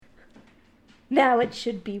Now it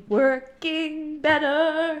should be working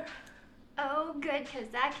better. Oh, good, because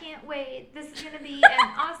I can't wait. This is going to be an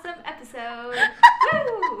awesome episode.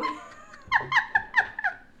 Woo!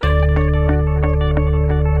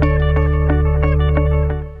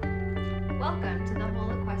 Welcome to the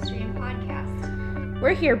Whole Equestrian Podcast.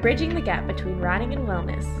 We're here bridging the gap between riding and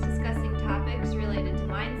wellness, Discussing topics related to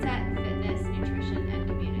mindset, fitness, nutrition, and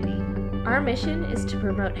community. Our mission is to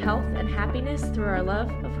promote health and happiness through our love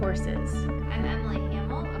of horses. I'm Emily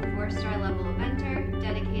Hamill, a 4-star level eventer,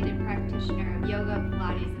 dedicated practitioner of yoga,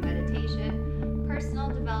 Pilates, and meditation, personal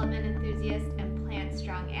development enthusiast, and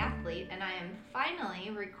plant-strong athlete, and I am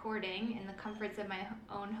finally recording in the comforts of my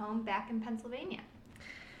own home back in Pennsylvania.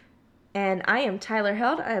 And I am Tyler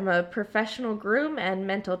Held. I am a professional groom and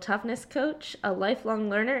mental toughness coach, a lifelong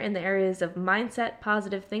learner in the areas of mindset,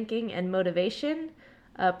 positive thinking, and motivation,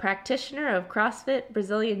 a practitioner of CrossFit,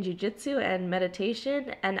 Brazilian Jiu-Jitsu, and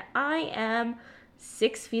meditation, and I am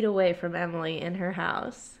 6 feet away from Emily in her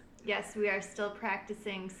house. Yes, we are still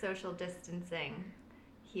practicing social distancing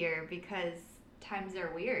here because times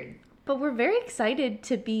are weird. But we're very excited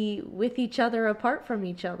to be with each other apart from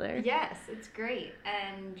each other. Yes, it's great.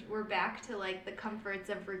 And we're back to like the comforts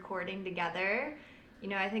of recording together. You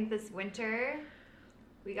know, I think this winter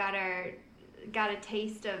we got a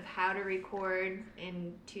taste of how to record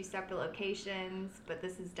in 2 separate locations, but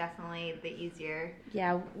this is definitely the easier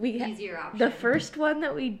option. The first one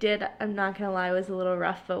that we did, I'm not gonna lie, was a little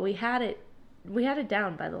rough, but we had it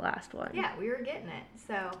down by the last one. Yeah, we were getting it.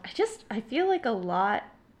 So I feel like a lot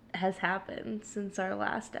has happened since our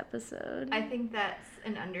last episode. I think that's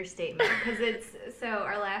an understatement because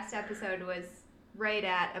our last episode was right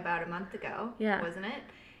at about a month ago, wasn't it?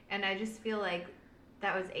 And I just feel like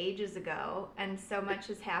that was ages ago, and so much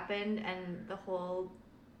has happened, and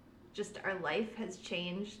our life has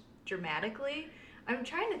changed dramatically. I'm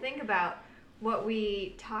trying to think about what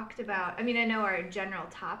we talked about. I mean, I know our general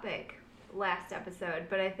topic last episode,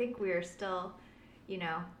 but I think we are still,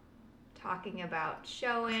 talking about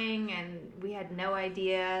showing, and we had no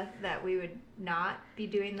idea that we would not be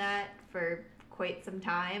doing that for quite some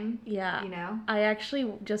time. Yeah. I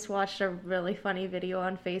actually just watched a really funny video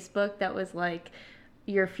on Facebook that was like,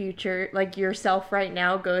 your future, like yourself right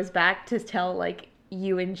now goes back to tell like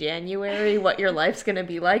you in January what your life's gonna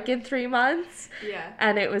be like in 3 months. Yeah.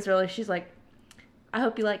 And it was really, she's like, I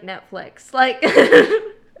hope you like Netflix. Like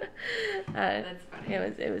that's funny.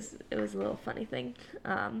 It was a little funny thing.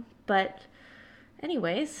 But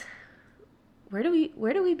anyways, where do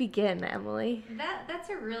we begin, Emily? That's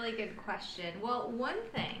a really good question. Well, one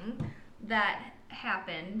thing that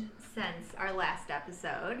happened since our last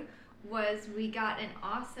episode was we got an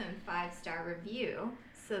awesome 5-star review.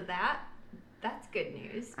 So that's good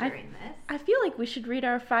news during this. I feel like we should read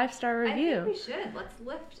our 5-star review. I think we should. Let's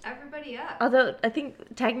lift everybody up. Although I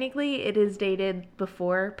think technically it is dated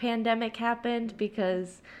before pandemic happened,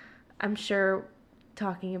 because I'm sure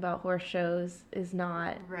talking about horse shows is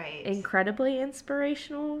not incredibly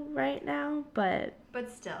inspirational right now, but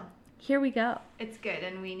still. Here we go. It's good,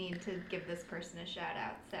 and we need to give this person a shout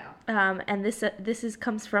out. So, and this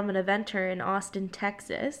comes from an eventer in Austin,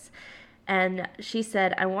 Texas, and she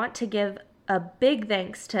said, "I want to give a big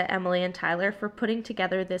thanks to Emily and Tyler for putting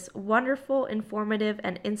together this wonderful, informative,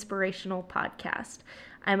 and inspirational podcast.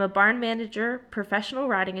 I'm a barn manager, professional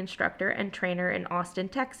riding instructor, and trainer in Austin,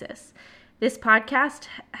 Texas. This podcast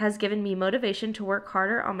has given me motivation to work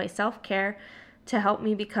harder on my self-care to help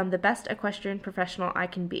me become the best equestrian professional I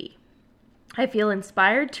can be. I feel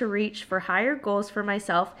inspired to reach for higher goals for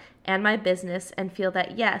myself and my business, and feel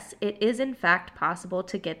that yes, it is in fact possible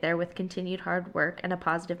to get there with continued hard work and a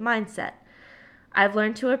positive mindset. I've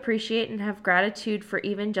learned to appreciate and have gratitude for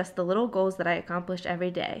even just the little goals that I accomplish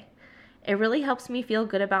every day. It really helps me feel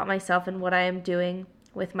good about myself and what I am doing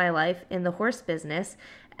with my life in the horse business,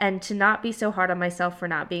 and to not be so hard on myself for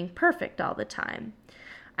not being perfect all the time.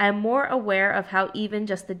 I am more aware of how even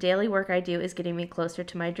just the daily work I do is getting me closer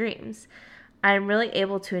to my dreams. I am really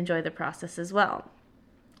able to enjoy the process as well.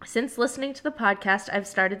 Since listening to the podcast, I've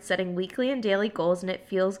started setting weekly and daily goals, and it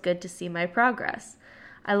feels good to see my progress.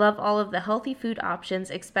 I love all of the healthy food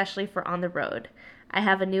options, especially for on the road. I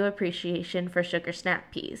have a new appreciation for sugar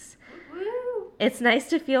snap peas. Woo! It's nice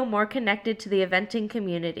to feel more connected to the eventing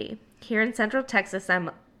community. Here in Central Texas,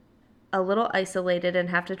 I'm a little isolated and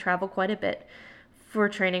have to travel quite a bit for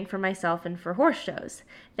training for myself and for horse shows.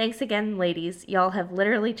 Thanks again, ladies. Y'all have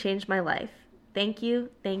literally changed my life. Thank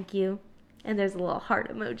you, thank you. And there's a little heart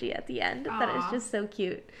emoji at the end. That is just so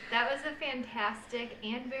cute. That was a fantastic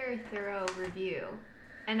and very thorough review.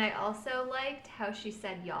 And I also liked how she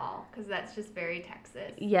said y'all, because that's just very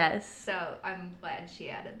Texas. Yes. So I'm glad she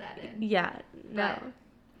added that in. Yeah, no.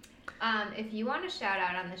 But, if you want to shout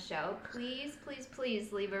out on the show, please, please,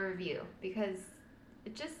 please leave a review, because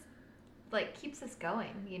it just, like, keeps us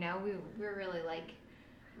going, you know? We're really, like,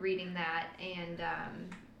 reading that, and,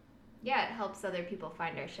 yeah, it helps other people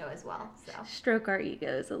find our show as well, so. Stroke our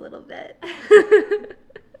egos a little bit.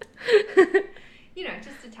 You know,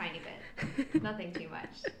 just a tiny bit. Nothing too much.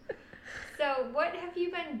 So, what have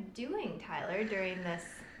you been doing, Tyler, during this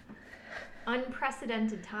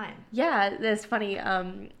unprecedented time? Yeah, it's funny.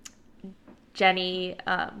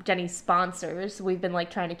 Jenny's sponsors, we've been,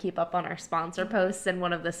 like, trying to keep up on our sponsor posts, and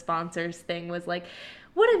one of the sponsors thing was, like,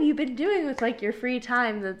 what have you been doing with, like, your free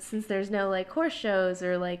time since there's no, like, horse shows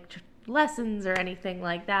or, like, lessons or anything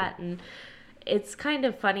like that? And it's kind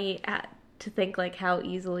of funny to think, like, how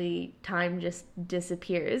easily time just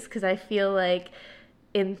disappears, because I feel like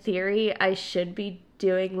in theory I should be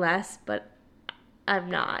doing less, but I'm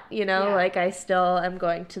not, you know? Yeah. Like, I still am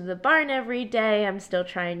going to the barn every day. I'm still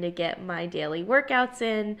trying to get my daily workouts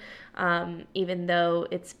in, even though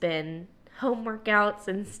it's been home workouts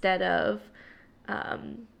instead of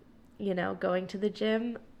you know, going to the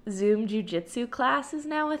gym. Zoom jiu-jitsu class is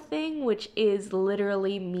now a thing, which is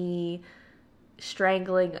literally me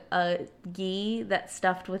strangling a gi that's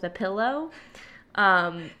stuffed with a pillow.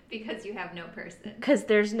 Because you have no person. Because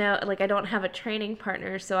there's no, like, I don't have a training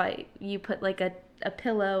partner, so you put, like, a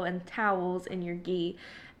pillow and towels in your gi,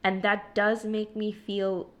 and that does make me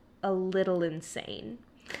feel a little insane.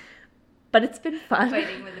 But it's been fun.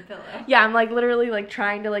 Fighting with a pillow. Yeah, I'm, like, literally, like,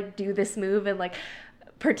 trying to, like, do this move and, like,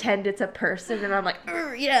 pretend it's a person, and I'm like,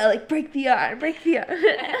 yeah, like, break the arm.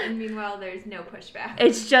 And meanwhile, there's no pushback.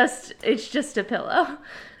 It's just a pillow.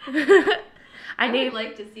 I would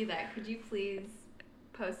like to see that. Could you please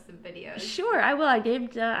post some videos? Sure, I will. I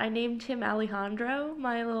named him Alejandro,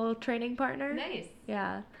 my little training partner. Nice.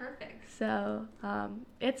 Yeah. Perfect. So,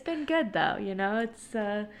 it's been good though, you know. It's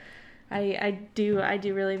I do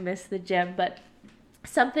really miss the gym, but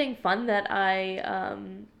something fun that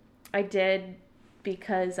I did,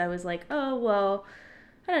 because I was like, oh, well,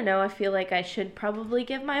 I don't know, I feel like I should probably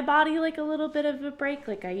give my body, like, a little bit of a break.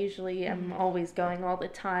 Like, I usually am always going all the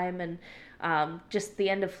time, and just the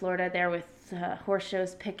end of Florida there with horse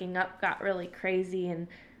shows picking up got really crazy, and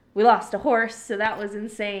we lost a horse, so that was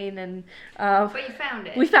insane. And but you found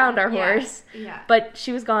it. We found our horse. Yeah. But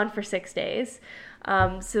she was gone for 6 days.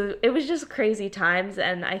 So it was just crazy times,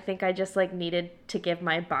 and I think I just, like, needed to give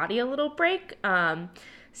my body a little break.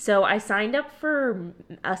 So I signed up for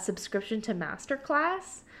a subscription to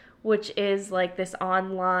Masterclass, which is, like, this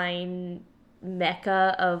online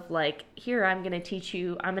mecca of, like, here, I'm going to teach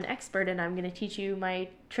you, I'm an expert, and I'm going to teach you my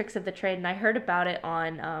tricks of the trade. And I heard about it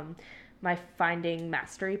on my Finding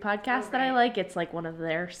Mastery podcast that I like. It's, like, one of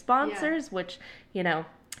their sponsors, which, you know,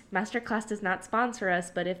 Masterclass does not sponsor us,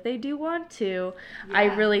 but if they do want to, I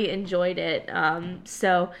really enjoyed it.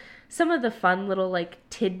 So some of the fun little, like,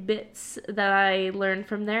 tidbits that I learned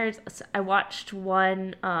from there is I watched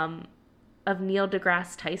one of Neil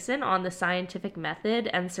deGrasse Tyson on the scientific method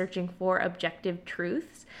and searching for objective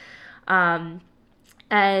truths. And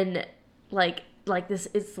like this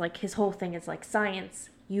is, like, his whole thing is, like, science,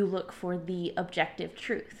 you look for the objective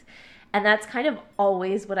truth. And that's kind of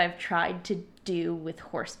always what I've tried to do with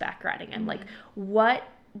horseback riding. I'm like, what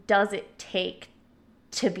does it take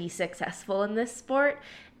to be successful in this sport?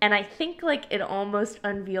 And I think, like, it almost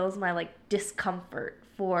unveils my, like, discomfort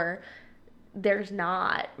for there's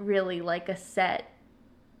not really, like, a set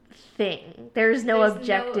thing. There's no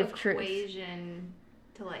objective truth. There's no equation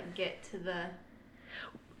to, like, get to the,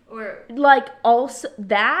 or, like, also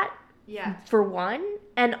that, yeah, for one,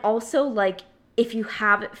 and also, like, if you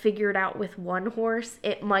have it figured out with one horse,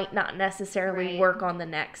 it might not necessarily work on the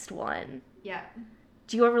next one. Yeah.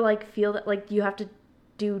 Do you ever, like, feel that, like, you have to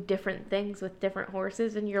do different things with different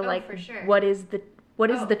horses, and you're like, for sure. what is the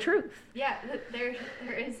truth? Yeah, there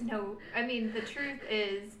is no, I mean, the truth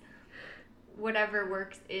is whatever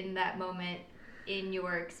works in that moment in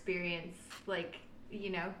your experience. Like, you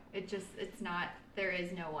know, it's not, there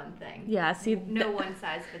is no one thing. Yeah, see, no one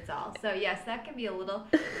size fits all. So yes, that can be a little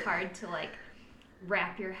hard to, like,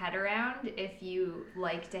 wrap your head around if you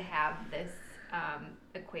like to have this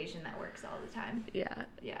equation that works all the time. Yeah.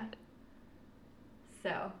 Yeah.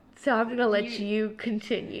 So I'm gonna let you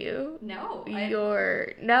continue. No.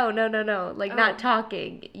 No. Like, not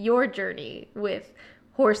talking. Your journey with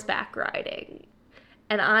horseback riding.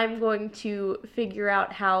 And I'm going to figure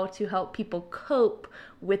out how to help people cope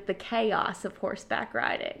with the chaos of horseback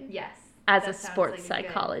riding. Yes. As a sports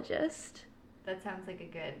psychologist. That sounds like a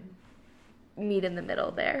good meet in the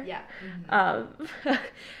middle there. Yeah. Mm-hmm.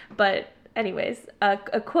 But anyways,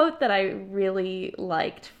 a quote that I really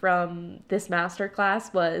liked from this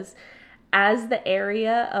masterclass was, as the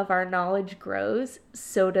area of our knowledge grows,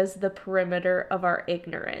 so does the perimeter of our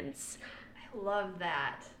ignorance. I love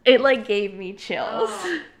that. It like gave me chills.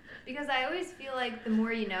 Because I always feel like the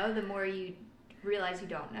more you know, the more you realize you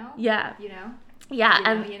don't know. Yeah. You know?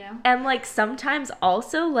 Yeah. You know? And like sometimes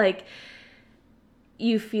also like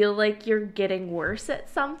you feel like you're getting worse at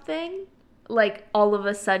something. Like all of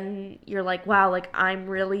a sudden you're like, wow, like I'm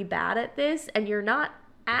really bad at this. And you're not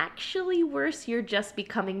actually worse. You're just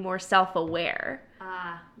becoming more self-aware.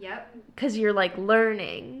 Yep. Because you're like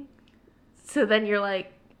learning. So then you're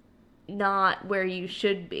like not where you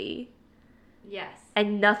should be. Yes.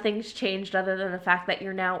 And nothing's changed other than the fact that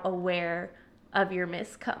you're now aware of your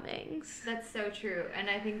miscomings. That's so true. And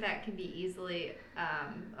I think that can be easily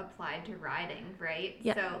applied to riding, right?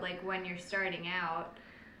 Yeah. So, like, when you're starting out,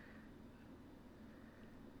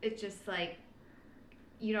 it's just like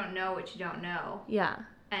you don't know what you don't know. Yeah.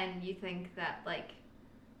 And you think that, like,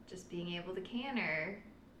 just being able to canter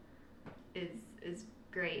is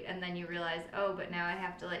great. And then you realize, oh, but now I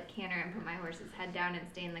have to, like, canter and put my horse's head down and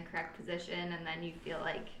stay in the correct position. And then you feel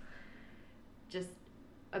like just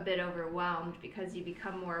a bit overwhelmed because you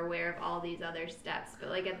become more aware of all these other steps. But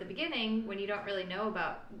like at the beginning, when you don't really know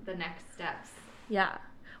about the next steps. Yeah.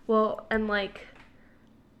 Well, and like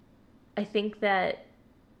I think that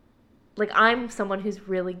like I'm someone who's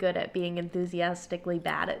really good at being enthusiastically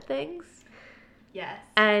bad at things. Yes.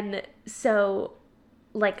 And so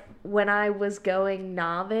like when I was going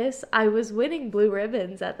novice, I was winning blue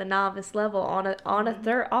ribbons at the novice level on a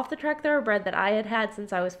off the track thoroughbred that I had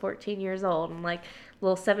since I was 14 years old, and like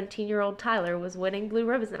little 17-year-old Tyler was winning blue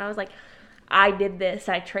ribbons, and I was like, I did this,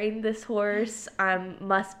 I trained this horse, I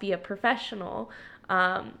must be a professional.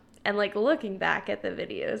 And like looking back at the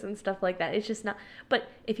videos and stuff like that, it's just not. But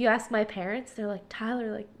if you ask my parents, they're like,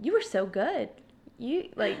 Tyler, like you were so good, you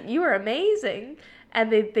were amazing. And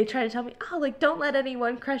they try to tell me, oh, like, don't let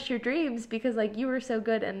anyone crush your dreams because, like, you were so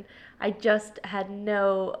good. And I just had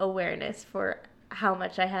no awareness for how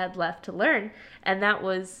much I had left to learn. And that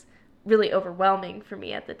was really overwhelming for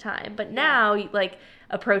me at the time. But now, like,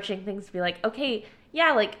 approaching things to be like, okay,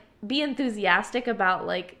 yeah, like, be enthusiastic about,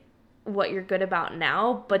 like, what you're good about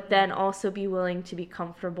now, but then also be willing to be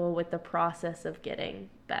comfortable with the process of getting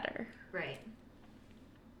better. Right.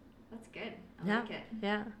 That's good. I like it.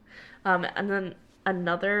 Yeah. And then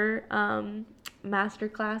another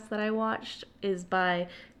masterclass that I watched is by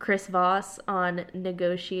Chris Voss on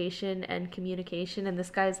negotiation and communication. And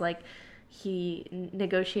this guy's like, he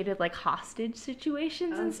negotiated like hostage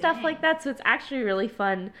situations and stuff like that. So it's actually really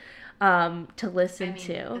fun to listen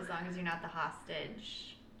to. As long as you're not the hostage.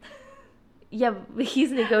 Yeah,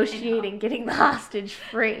 he's negotiating getting the hostage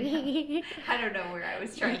free. I don't know where I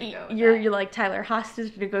was trying to go with you're like, Tyler,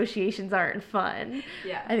 hostage negotiations aren't fun.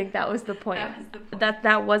 Yeah. I think that was the point.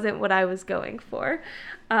 That wasn't what I was going for.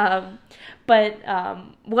 But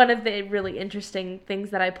one of the really interesting things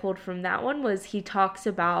that I pulled from that one was he talks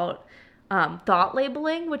about thought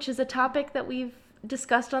labeling, which is a topic that we've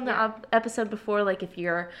discussed on the episode before. Like if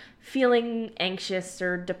you're feeling anxious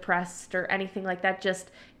or depressed or anything like that,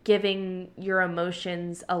 just giving your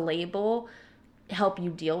emotions a label help you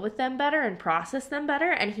deal with them better and process them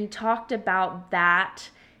better. And he talked about that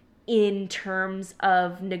in terms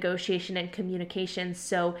of negotiation and communication.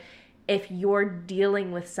 So if you're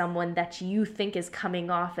dealing with someone that you think is coming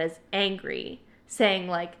off as angry, saying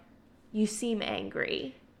like, you seem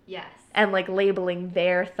angry. Yes. And like labeling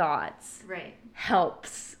their thoughts. Right.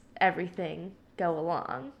 Helps everything go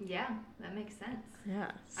along. Yeah, that makes sense. Yeah.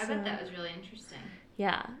 I bet that was really interesting.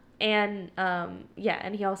 Yeah. And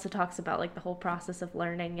and he also talks about like the whole process of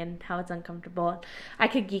learning and how it's uncomfortable. I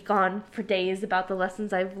could geek on for days about the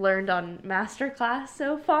lessons I've learned on Masterclass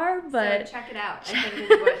so far, but so check it out. I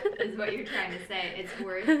think is what you're trying to say. It's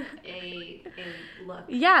worth a look.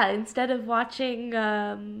 Yeah, instead of watching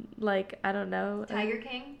like I don't know, Tiger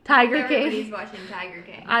King. Everybody's watching Tiger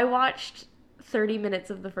King. I watched 30 minutes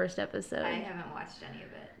of the first episode. I haven't watched any of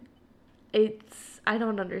it. I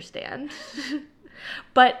don't understand.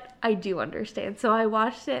 But I do understand. So I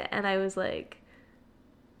watched it and I was like,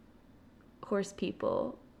 horse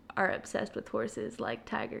people are obsessed with horses like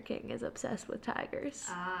Tiger King is obsessed with tigers.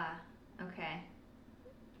 Ah, okay.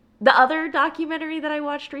 The other documentary that I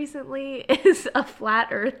watched recently is a Flat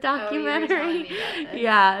Earth documentary. Oh, you were telling me about this.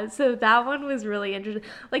 Yeah, so that one was really interesting.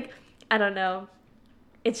 Like, I don't know.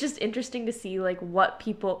 It's just interesting to see like what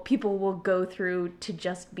people will go through to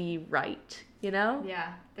just be right you know?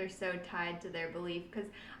 Yeah, they're so tied to their belief. Because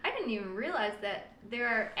I didn't even realize that there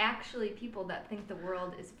are actually people that think the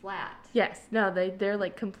world is flat. Yes, no, they're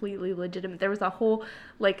like completely legitimate. There was a whole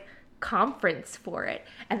like conference for it,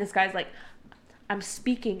 and this guy's like, I'm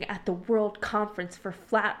speaking at the World Conference for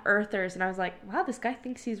Flat Earthers. And I was like, wow, this guy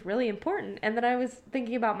thinks he's really important. And then I was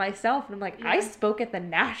thinking about myself, and I'm like, I spoke at the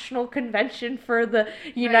National Convention for the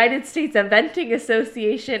United States Eventing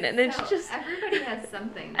Association. And it's just... everybody has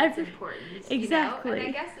something that's important. Exactly. You know?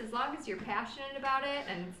 And I guess as long as you're passionate about it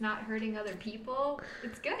and it's not hurting other people,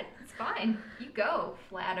 it's good. It's fine. You go,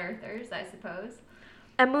 Flat Earthers, I suppose.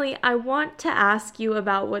 Emily, I want to ask you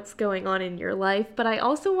about what's going on in your life, but I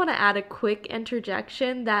also want to add a quick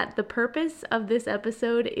interjection that the purpose of this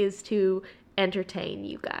episode is to entertain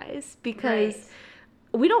you guys, because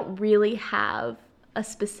we don't really have a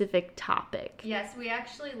specific topic. Yes, we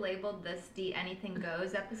actually labeled this the Anything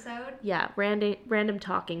Goes episode. Yeah, random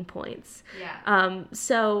talking points. Yeah.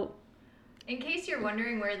 So... in case you're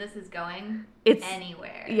wondering where this is going, it's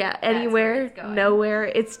anywhere. Yeah, anywhere, nowhere.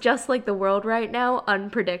 It's just like the world right now,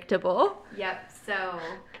 unpredictable. Yep, so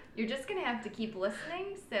you're just going to have to keep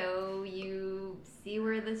listening so you see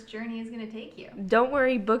where this journey is going to take you. Don't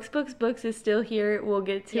worry, Books is still here. We'll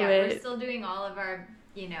get to it. Yeah, we're still doing all of our,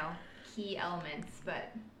 key elements,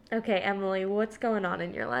 but... Okay, Emily, what's going on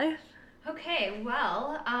in your life? Okay,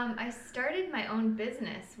 well, I started my own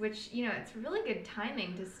business, which, it's really good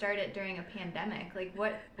timing to start it during a pandemic. Like,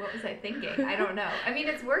 what was I thinking? I don't know. I mean,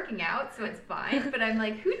 it's working out, so it's fine, but I'm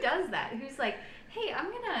like, who does that? Who's like, hey,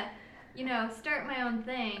 I'm gonna, start my own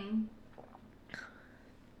thing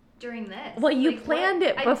during this? Well, you planned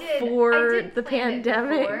it before the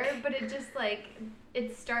pandemic. But it just,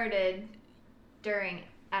 it started during,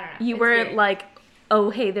 I don't know. You weren't like... oh,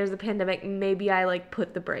 hey, there's a pandemic, maybe I,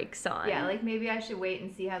 put the brakes on. Yeah, maybe I should wait and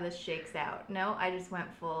see how this shakes out. No, I just went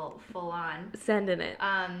full on. Sending it.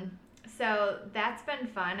 So that's been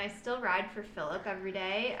fun. I still ride for Philip every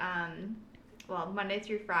day, Monday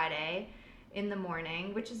through Friday in the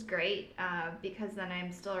morning, which is great because then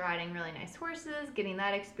I'm still riding really nice horses, getting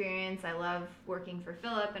that experience. I love working for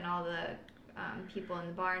Philip and all the people in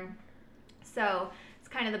the barn. So... it's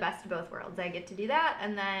kind of the best of both worlds. I get to do that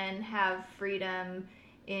and then have freedom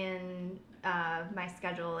in my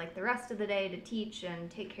schedule the rest of the day to teach and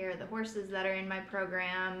take care of the horses that are in my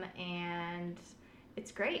program, and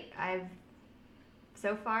it's great.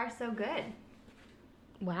 So far so good.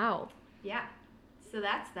 Wow. Yeah. So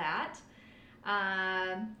that's that.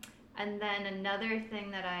 And then another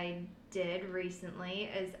thing that I did recently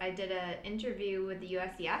is I did an interview with the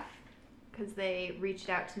USEF because they reached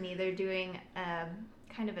out to me. They're doing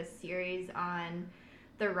kind of a series on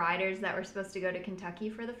the riders that were supposed to go to Kentucky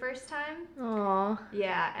for the first time. Aww.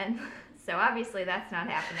 Yeah, and so obviously that's not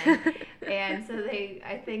happening. And so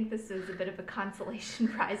I think this was a bit of a consolation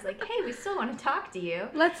prize, hey, we still want to talk to you.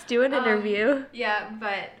 Let's do an interview. Yeah,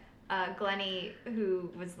 but Glennie,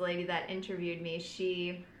 who was the lady that interviewed me,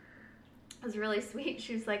 she was really sweet.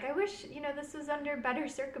 She was like, I wish, this was under better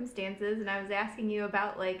circumstances, and I was asking you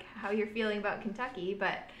about, how you're feeling about Kentucky,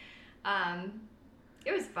 but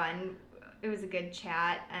it was fun. It was a good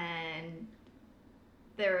chat, and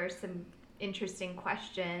there were some interesting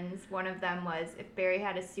questions. One of them was, if Barry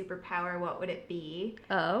had a superpower, what would it be?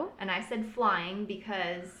 Oh. And I said flying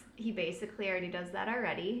because he basically already does that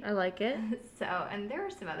already. I like it. So, and there were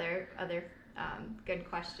some other good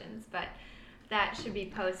questions, but that should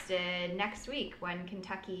be posted next week when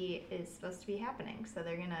Kentucky is supposed to be happening. So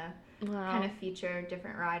they're going to kind of feature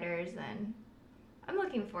different riders, and I'm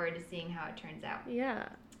looking forward to seeing how it turns out. Yeah.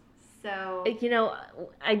 So,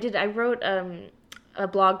 I wrote a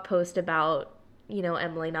blog post about,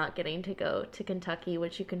 Emily not getting to go to Kentucky,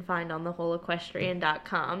 which you can find on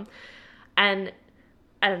thewholeequestrian.com. And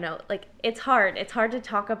I don't know, it's hard. It's hard to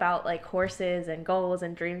talk about horses and goals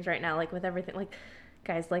and dreams right now, with everything.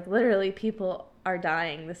 Guys, literally people are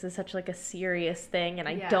dying. This is such a serious thing, and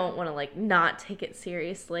I don't want to not take it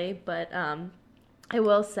seriously. But I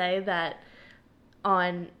will say that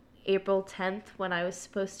on April 10th, when I was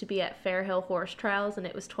supposed to be at Fairhill Horse Trials and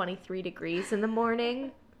it was 23 degrees in the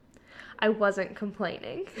morning, I wasn't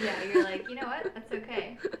complaining. Yeah, you're like, you know what? That's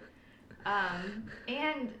okay.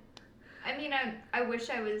 And I mean, I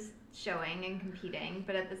wish I was showing and competing,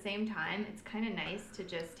 but at the same time, it's kind of nice to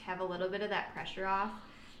just have a little bit of that pressure off.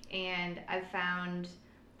 And I've found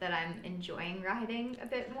that I'm enjoying riding a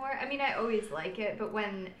bit more. I mean, I always like it, but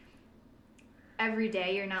when every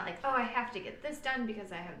day you're not oh, I have to get this done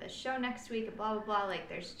because I have this show next week and blah, blah, blah.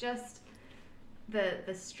 There's just the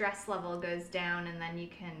stress level goes down, and then you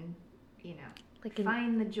can,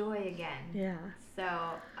 find the joy again. Yeah. So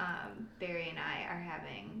Barry and I are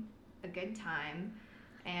having a good time.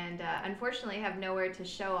 And unfortunately have nowhere to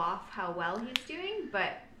show off how well he's doing,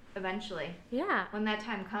 but eventually. Yeah. When that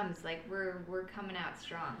time comes, like, we're coming out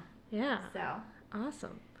strong. Yeah. So.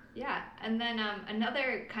 Awesome. Yeah. And then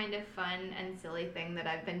another kind of fun and silly thing that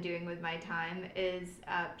I've been doing with my time is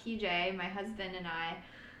PJ, my husband, and I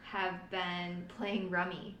have been playing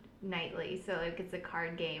Rummy nightly. So, like, it's a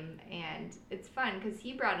card game, and it's fun because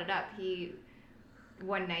he brought it up. He,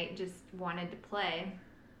 one night, just wanted to play.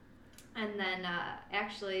 And then,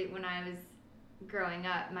 actually, when I was growing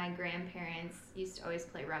up, my grandparents used to always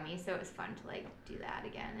play Rummy, so it was fun to, like, do that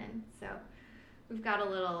again. And so we've got a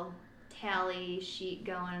little tally sheet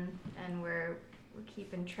going, and we're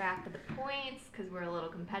keeping track of the points because we're a little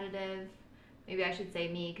competitive. Maybe I should say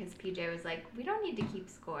me, because PJ was like, we don't need to keep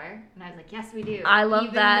score. And I was like, yes, we do. I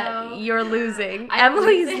love that you're losing.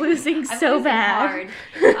 Emily's losing so bad.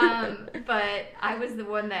 Hard. But I was the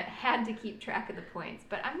one that had to keep track of the points.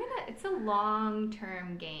 But it's a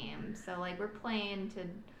long-term game. So, like, we're playing to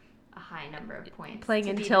a high number of points. Playing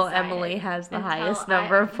until Emily has the highest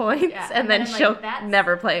number of points. Yeah, and then she'll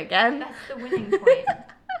never play again. That's the winning point.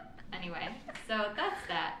 Anyway, so that's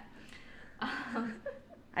that.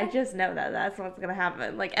 I just know that that's what's going to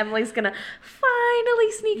happen. Like, Emily's going to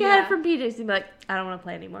finally sneak ahead from PJ and be like, I don't want to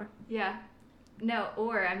play anymore. Yeah. No,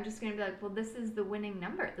 or I'm just going to be like, well, this is the winning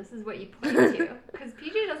number. This is what you play to. Because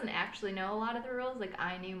PJ doesn't actually know a lot of the rules. Like,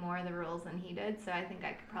 I knew more of the rules than he did, so I think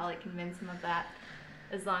I could probably convince him of that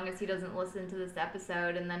as long as he doesn't listen to this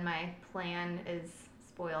episode, and then my plan is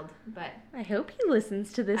spoiled. But I hope he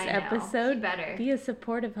listens to this episode. He better. Be a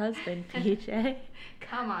supportive husband, PJ.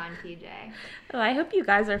 Come on, PJ. Well, I hope you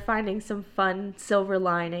guys are finding some fun silver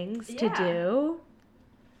linings to do.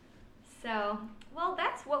 So, well,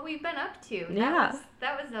 that's what we've been up to. Yeah.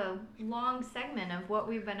 That was a long segment of what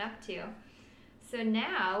we've been up to. So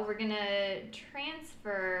now we're going to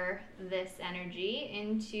transfer this energy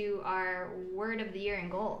into our word of the year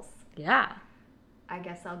and goals. Yeah. I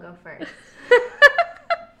guess I'll go first.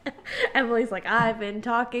 Emily's like, I've been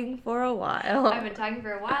talking for a while. I've been talking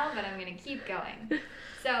for a while, but I'm going to keep going.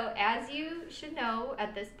 So, as you should know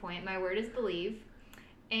at this point, my word is believe.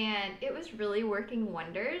 And it was really working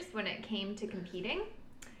wonders when it came to competing.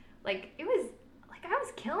 Like, I was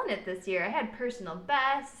killing it this year. I had personal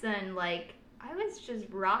bests, and, like, I was just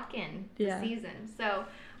rocking the season. So,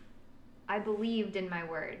 I believed in my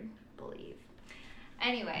word, believe.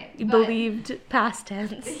 Anyway. You believed past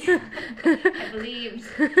tense. I believed.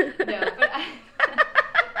 No, but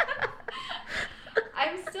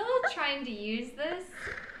I'm still trying to use this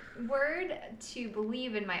word to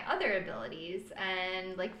believe in my other abilities.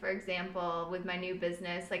 And, like, for example, with my new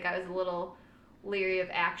business, like, I was a little leery of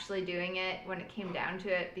actually doing it when it came down to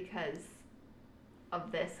it because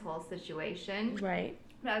of this whole situation. Right.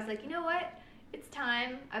 But I was like, you know what? It's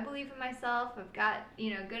time. I believe in myself. I've got,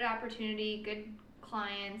 good opportunity, good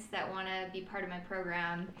clients that want to be part of my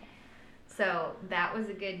program. So that was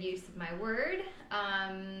a good use of my word.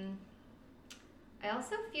 I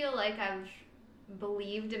also feel like I've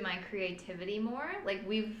believed in my creativity more. Like,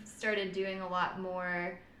 we've started doing a lot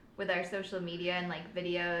more with our social media and, like,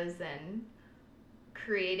 videos and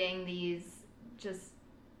creating these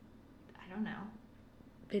I don't know.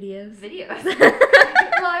 Videos.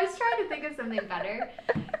 Well, I was trying to think of something better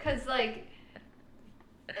because, like,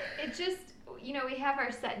 it just, we have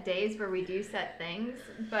our set days where we do set things,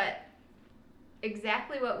 but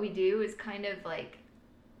exactly what we do is kind of, like,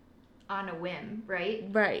 on a whim, right?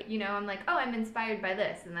 Right. I'm like, oh, I'm inspired by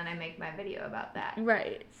this, and then I make my video about that.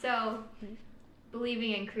 Right. So,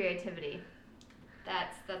 believing in creativity,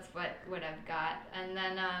 that's what I've got. And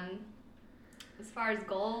then, as far as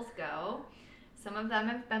goals go, some of them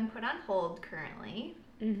have been put on hold currently,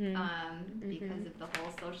 because of the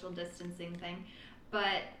whole social distancing thing.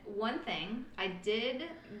 But one thing, I did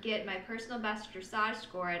get my personal best dressage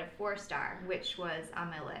score at a 4-star, which was on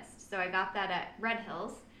my list. So I got that at Red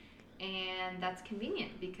Hills, and that's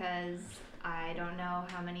convenient because I don't know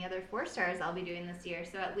how many other 4-stars I'll be doing this year.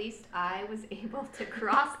 So at least I was able to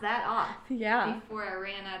cross that off before I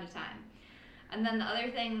ran out of time. And then the other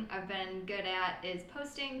thing I've been good at is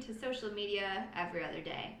posting to social media every other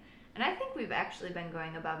day. And I think we've actually been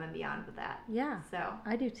going above and beyond with that. Yeah. So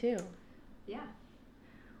I do too. Yeah.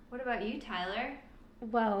 What about you, Tyler?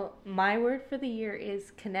 Well, my word for the year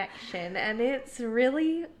is connection, and it's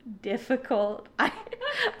really difficult. I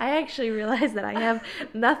actually realized that I have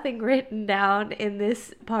nothing written down in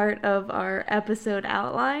this part of our episode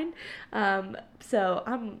outline. So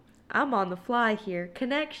I'm on the fly here.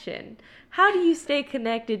 Connection. How do you stay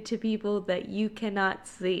connected to people that you cannot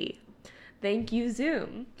see? Thank you,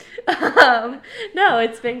 Zoom. No,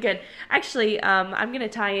 it's been good. Actually, I'm going to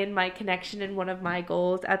tie in my connection and one of my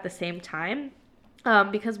goals at the same time.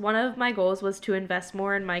 Because one of my goals was to invest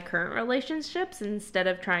more in my current relationships instead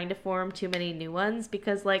of trying to form too many new ones,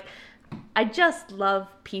 because like I just love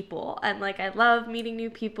people and like I love meeting new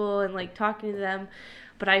people and like talking to them,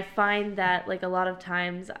 but I find that like a lot of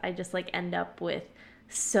times I just like end up with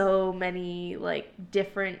so many like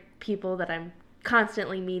different people that I'm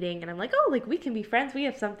constantly meeting, and I'm like, oh, like we can be friends, we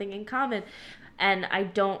have something in common, and I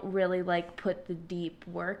don't really like put the deep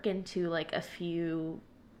work into like a few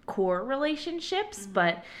core relationships.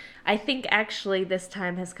 But I think actually this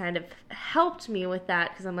time has kind of helped me with that,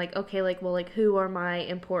 because I'm like, okay, like, well, like who are my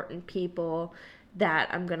important people that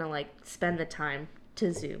I'm gonna like spend the time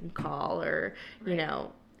to Zoom call, or you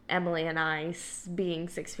know, Emily and I being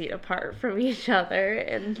 6 feet apart from each other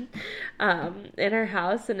and in our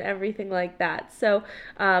house and everything like that. So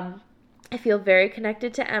I feel very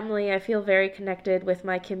connected to Emily. I feel very connected with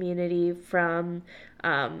my community from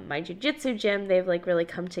my jiu-jitsu gym. They've like really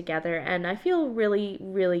come together, and I feel really,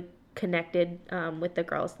 really connected with the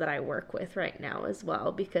girls that I work with right now as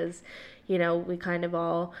well, because, you know,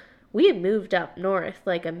 we had moved up north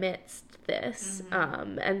like amidst this.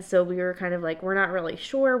 And so we were kind of like, we're not really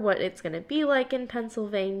sure what it's going to be like in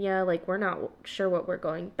Pennsylvania. Like, we're not sure what we're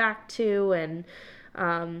going back to. And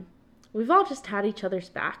we've all just had each other's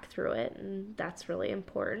back through it, and that's really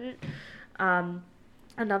important.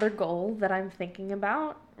 Another goal that I'm thinking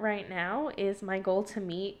about right now is my goal to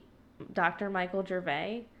meet Dr. Michael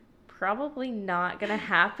Gervais. Probably not going to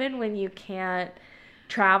happen when you can't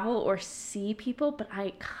travel or see people, but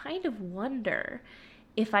I kind of wonder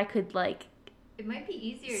if I could like it might be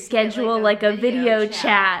easier schedule to get, like a video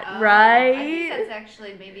chat, right? I think that's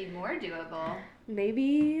actually maybe more doable.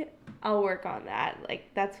 Maybe I'll work on that. Like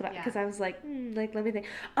that's what because I was like like let me think.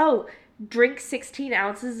 Oh, drink 16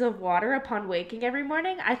 ounces of water upon waking every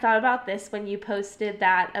morning. I thought about this when you posted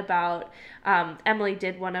that about Emily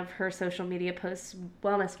did one of her social media posts,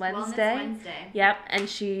 Wellness Wednesday. Yep, and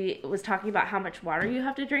she was talking about how much water you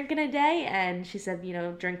have to drink in a day, and she said, you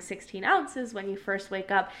know, drink 16 ounces when you first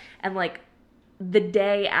wake up. And like the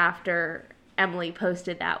day after Emily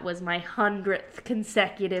posted that was my 100th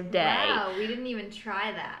consecutive day. Wow, we didn't even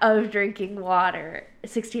try that. Of drinking water,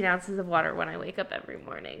 16 ounces of water when I wake up every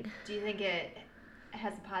morning. Do you think it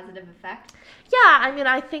has a positive effect? Yeah, I mean,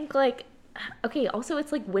 I think like, okay, also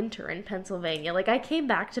it's like winter in Pennsylvania. Like I came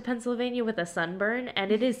back to Pennsylvania with a sunburn,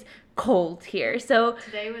 and it is cold here. So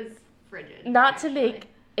today was frigid. Not to make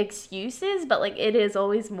excuses, but like it is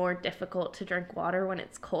always more difficult to drink water when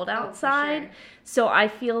it's cold outside. Sure. So I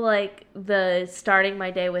feel like the starting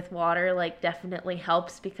my day with water like definitely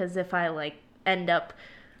helps, because if I like end up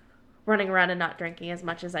running around and not drinking as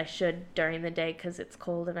much as I should during the day because it's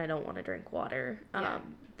cold and I don't want to drink water,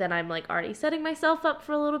 then I'm like already setting myself up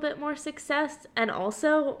for a little bit more success. And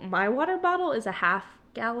also my water bottle is a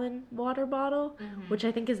half-gallon water bottle, which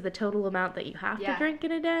I think is the total amount that you have to drink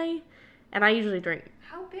in a day. And I usually drink.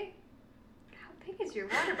 How big is your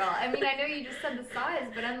water bottle? I mean, I know you just said the size,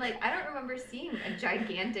 but I'm like, I don't remember seeing a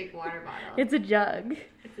gigantic water bottle. It's a jug.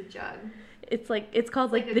 It's a jug. It's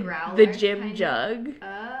called like the gym jug.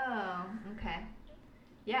 Oh, okay.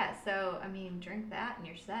 Yeah, so I mean, drink that and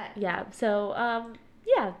you're set. Yeah. So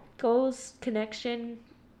goals, connection.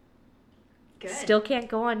 Good. Still can't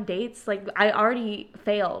go on dates. Like I already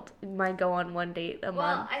failed my go on one date a month.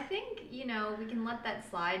 Well, I think, you know, we can let that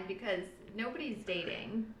slide because nobody's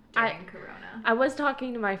dating during Corona. I was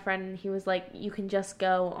talking to my friend, and he was like, you can just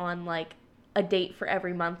go on like a date for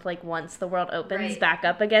every month, like once the world opens back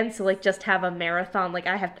up again. So like just have a marathon. Like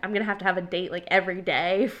I'm gonna have to have a date like every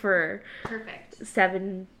day for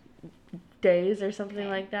 7 days or something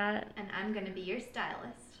like that. And I'm gonna be your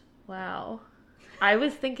stylist. Wow. I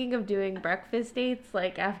was thinking of doing breakfast dates,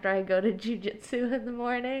 like, after I go to jiu-jitsu in the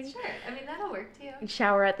morning. Sure. I mean, that'll work, too.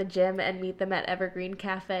 Shower at the gym and meet them at Evergreen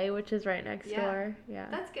Cafe, which is right next door. Yeah.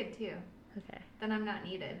 That's good, too. Okay. Then I'm not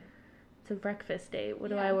needed. It's a breakfast date.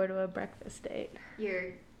 What do I wear to a breakfast date?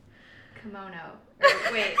 Your kimono.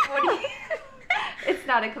 Wait, what do you... It's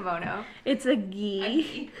not a kimono. It's a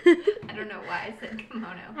gi. I don't know why I said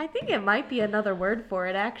kimono. I think it might be another word for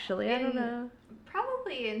it, actually. I don't know.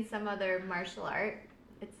 Probably in some other martial art.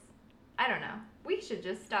 I don't know. We should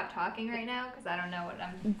just stop talking right now because I don't know what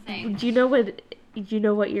I'm saying. Do you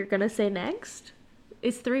know what you're gonna say next?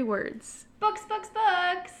 It's 3 words. Books, books,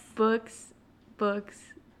 books. Books, books,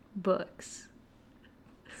 books.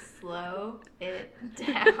 Slow it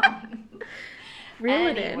down. Reel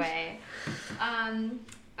it in. Anyway.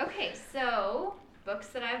 Okay, so books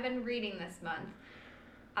that I've been reading this month.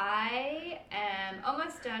 I am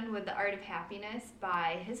almost done with The Art of Happiness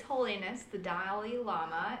by His Holiness, the Dalai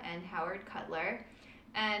Lama, and Howard Cutler.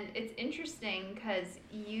 And it's interesting because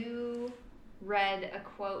you read a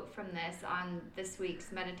quote from this on this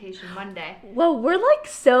week's Meditation Monday. Well, we're like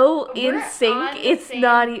so in sync. It's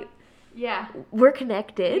not even... Yeah. We're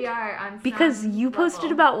connected. We are on some because you posted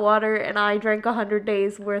level. about water and I drank 100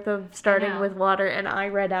 days worth of starting with water and I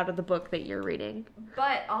read out of the book that you're reading.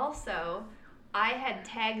 But also, I had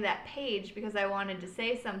tagged that page because I wanted to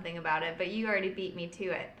say something about it, but you already beat me to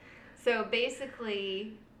it. So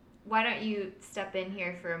basically, why don't you step in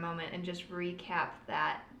here for a moment and just recap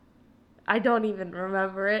that? I don't even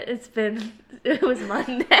remember it. It was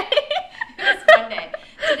Monday. It was Monday.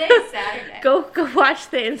 Today's Saturday. Go watch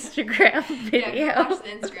the Instagram video. Yeah, go watch the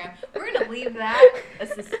Instagram. We're going to leave that a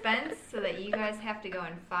suspense so that you guys have to go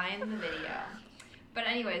and find the video. But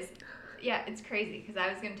anyways, yeah, it's crazy because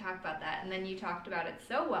I was going to talk about that, and then you talked about it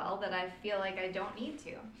so well that I feel like I don't need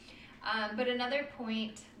to. But another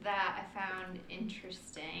point that I found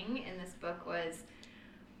interesting in this book was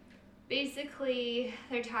basically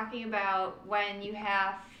they're talking about when you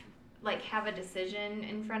have a decision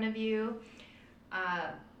in front of you,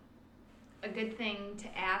 a good thing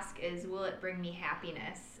to ask is, will it bring me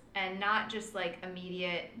happiness? And not just like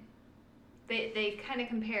immediate. They kind of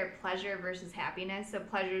compare pleasure versus happiness. So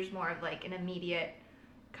pleasure is more of like an immediate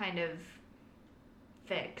kind of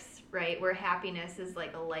fix, right? Where happiness is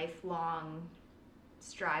like a lifelong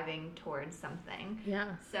striving towards something. Yeah.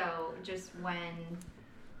 So just when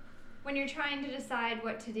you're trying to decide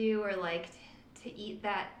what to do or like to eat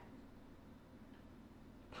that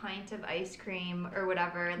pint of ice cream or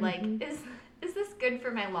whatever, like is this good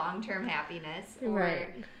for my long-term happiness? Or,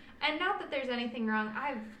 right. And not that there's anything wrong.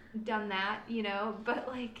 I've done that, but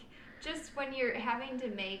like just when you're having to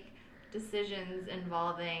make decisions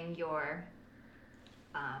involving your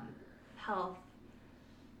health,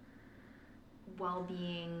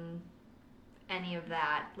 well-being, any of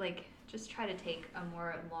that, like just try to take a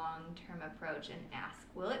more long-term approach and ask,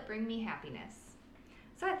 will it bring me happiness?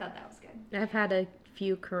 So I thought that was good. I've had a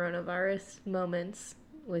few coronavirus moments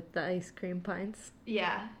with the ice cream pints.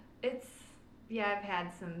 Yeah, I've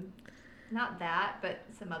had some, not that, but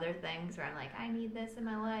some other things where I'm like, I need this in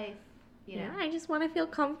my life. Yeah, I just want to feel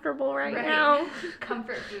comfortable right now.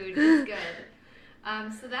 Comfort food is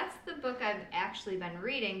good. So that's the book I've actually been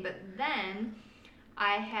reading, but then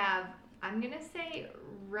I'm going to say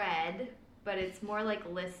read, but it's more like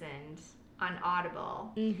listened on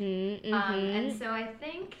Audible. And so I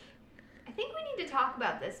think we need to talk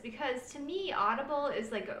about this because to me, Audible is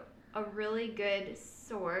like a really good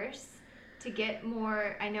source to get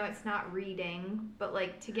more, I know it's not reading, but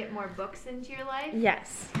like to get more books into your life.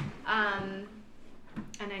 Yes. And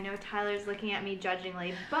I know Tyler's looking at me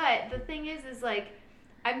judgingly, but the thing is like,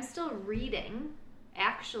 I'm still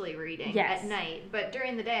actually reading at night, but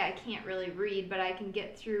during the day I can't really read, but I can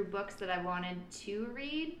get through books that I wanted to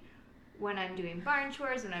read when I'm doing barn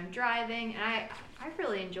chores, when I'm driving, and I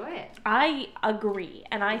really enjoy it. I agree,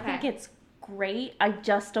 and I think it's great. I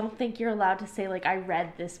just don't think you're allowed to say, like, I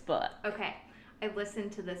read this book. Okay. I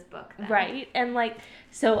listened to this book then. Right. And, like,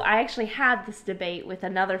 so I actually had this debate with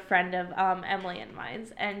another friend of Emily and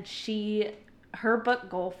mine's, and her book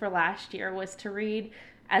goal for last year was to read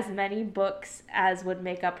as many books as would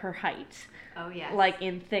make up her height. Oh, yes. Like,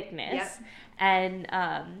 in thickness. Yep.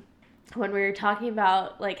 And, when we were talking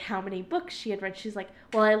about, like, how many books she had read, she's like,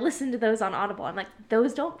 well, I listened to those on Audible. I'm like,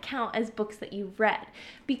 those don't count as books that you've read.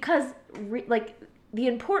 Because, the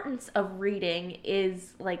importance of reading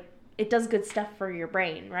is, like, it does good stuff for your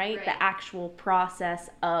brain, right? The actual process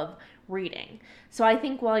of reading. So I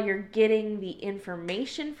think while you're getting the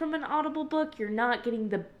information from an Audible book, you're not getting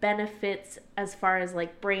the benefits as far as,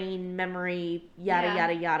 like, brain, memory, yada,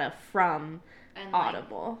 yada, yada from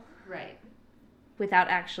Audible. Right. Without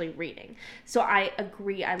actually reading. So I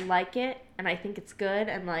agree. I like it, and I think it's good.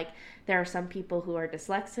 And, like, there are some people who are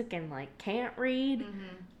dyslexic and, like, can't read.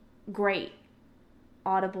 Great.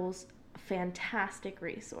 Audible's a fantastic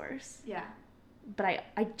resource. Yeah. But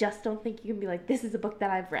I just don't think you can be like, this is a book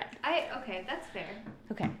that I've read. Okay, that's fair.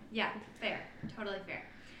 Okay. Yeah, fair. Totally fair.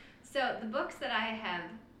 So the books that I have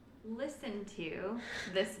listened to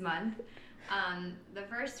this month, the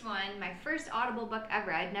first one, my first Audible book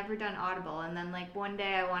ever. I'd never done Audible, and then like one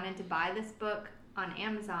day I wanted to buy this book on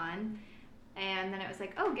Amazon, and then it was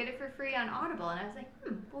like, oh, get it for free on Audible, and I was like,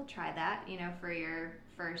 we'll try that, for your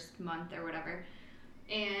first month or whatever.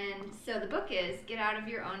 And so the book is Get Out of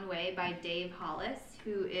Your Own Way by Dave Hollis,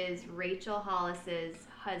 who is Rachel Hollis's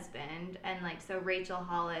husband, and like so Rachel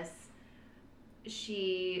Hollis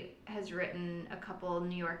she has written a couple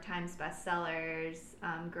New York Times bestsellers,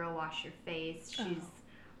 Girl Wash Your Face. She's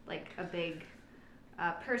like a big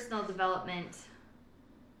personal development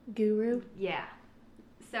guru. Yeah.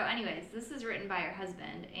 So anyways, this is written by her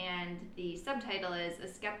husband, and the subtitle is A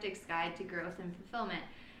Skeptic's Guide to Growth and Fulfillment.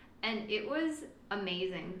 And it was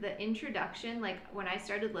amazing. The introduction, like when I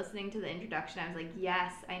started listening to the introduction, I was like,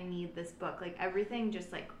 yes, I need this book. Like everything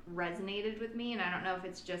just like resonated with me, and I don't know if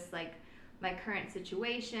it's just like my current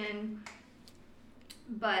situation,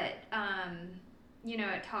 but you know,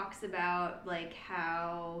 it talks about like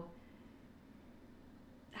how,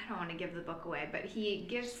 I don't want to give the book away, but he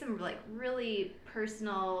gives some like really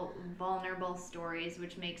personal, vulnerable stories,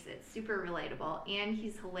 which makes it super relatable. And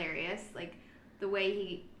he's hilarious. Like the way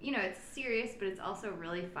he, you know, it's serious, but it's also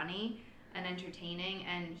really funny and entertaining.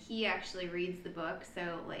 And he actually reads the book,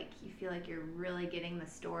 so like you feel like you're really getting the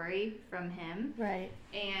story from him. Right.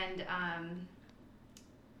 And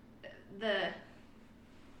the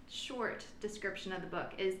short description of the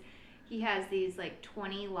book is he has these like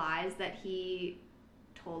 20 lies that he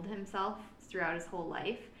told himself throughout his whole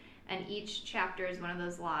life, and each chapter is one of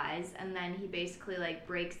those lies, and then he basically like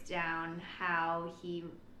breaks down how he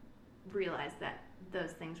realized that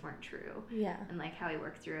those things weren't true. Yeah. And like how he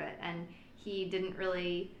worked through it. And he didn't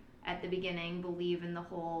really at the beginning believe in the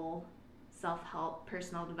whole self-help,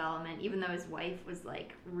 personal development, even though his wife was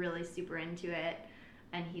like really super into it,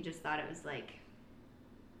 and he just thought it was like,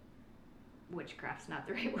 witchcraft's not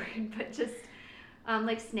the right word, but just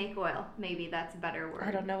like snake oil, maybe that's a better word.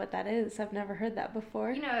 I don't know what that is. I've never heard that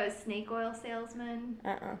before. You know, a snake oil salesman?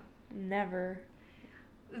 Never.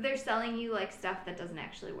 They're selling you like stuff that doesn't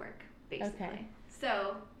actually work, basically. Okay.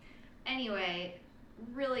 So, anyway,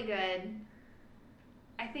 really good.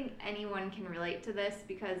 I think anyone can relate to this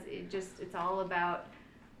because it's all about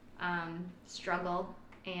struggle,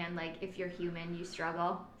 and like if you're human, you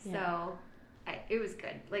struggle. Yeah. So, it was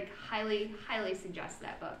good. Like highly, highly suggest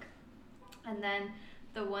that book. And then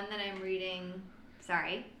the one that I'm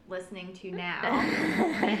listening to now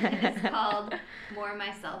is called More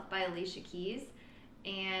Myself by Alicia Keys.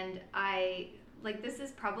 And this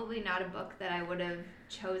is probably not a book that I would have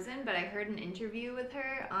chosen, but I heard an interview with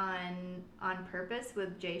her on Purpose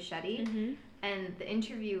with Jay Shetty. Mm-hmm. And the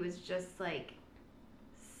interview was just like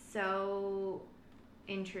so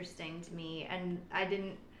interesting to me. And I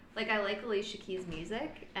like Alicia Keys'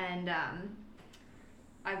 music, and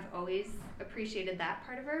I've always appreciated that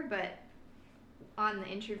part of her, but on the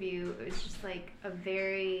interview, it was just like a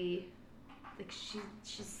very, like she's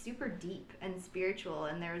super deep and spiritual,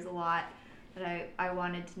 and there was a lot that I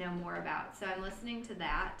wanted to know more about. So I'm listening to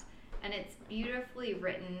that, and it's beautifully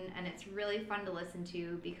written, and it's really fun to listen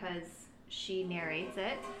to because she narrates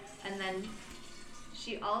it, and then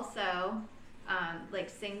she also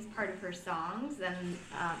sings part of her songs and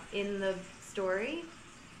in the story.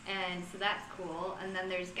 And so that's cool. And then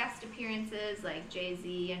there's guest appearances like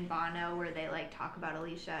Jay-Z and Bono where they like talk about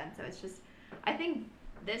Alicia. And so it's just, I think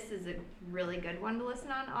this is a really good one to listen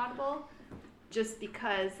on Audible, just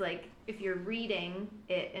because like if you're reading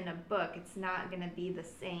it in a book, it's not going to be the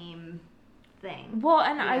same thing. Well,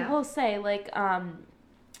 and I will say like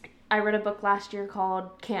I read a book last year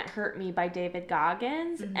called Can't Hurt Me by David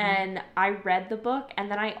Goggins, mm-hmm. and I read the book, and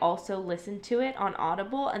then I also listened to it on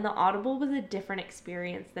Audible, and the Audible was a different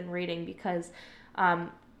experience than reading because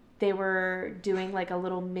they were doing like a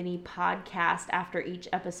little mini podcast after each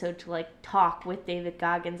episode to like talk with David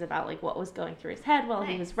Goggins about like what was going through his head while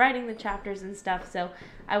he was writing the chapters and stuff. So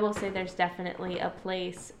I will say there's definitely a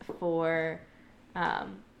place for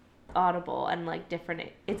Audible and like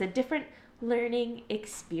it's a different learning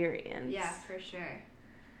experience. Yeah, for sure.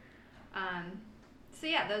 So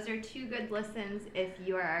yeah, those are two good listens if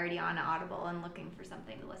you are already on Audible and looking for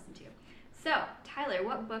something to listen to. So, Tyler,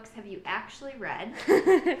 what books have you actually read?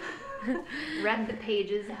 Read the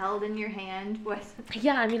pages held in your hand? What?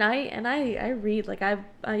 Yeah, I mean, I read, like, I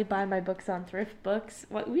buy my books on Thrift Books.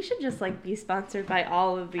 We should just, like, be sponsored by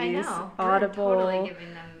all of these. I know. Audible, totally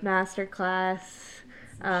giving them Masterclass,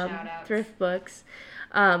 Thrift Books.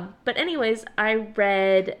 But anyways, I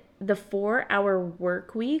read The 4-Hour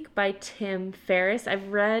Workweek by Tim Ferriss. I've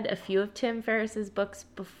read a few of Tim Ferriss's books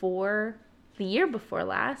before, the year before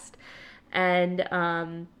last.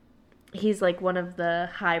 And he's like one of the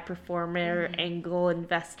high performer angel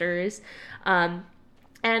investors.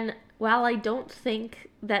 And while I don't think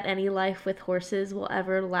that any life with horses will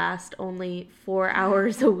ever last only 4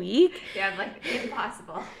 hours a week. Yeah, like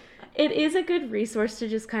impossible. It is a good resource to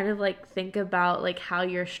just kind of like think about like how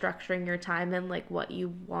you're structuring your time and like what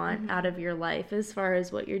you want out of your life as far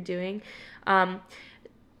as what you're doing.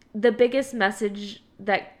 the biggest message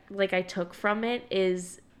that like I took from it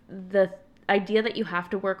is the idea that you have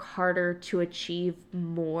to work harder to achieve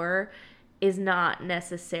more is not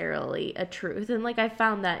necessarily a truth. And like I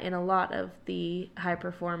found that in a lot of the high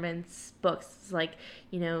performance books. It's like,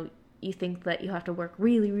 you know, you think that you have to work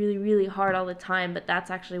really, really, really hard all the time, but that's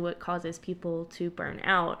actually what causes people to burn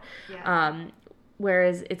out. Yeah.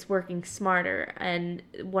 Whereas it's working smarter. And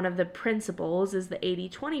one of the principles is the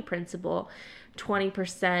 80-20 principle.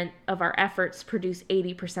 20% of our efforts produce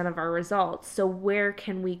 80% of our results. So where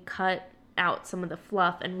can we cut out some of the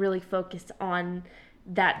fluff and really focus on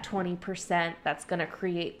that 20% that's going to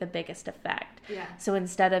create the biggest effect? Yeah. So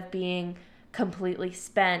instead of being completely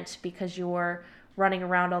spent because you're running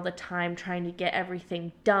around all the time trying to get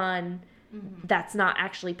everything done, that's not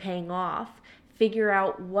actually paying off. Figure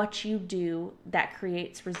out what you do that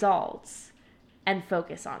creates results and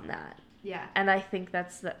focus on that. Yeah. And I think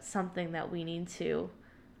that's something that we need to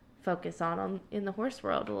focus on in the horse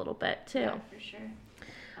world a little bit too. Yeah, for sure.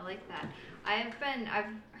 I like that. I've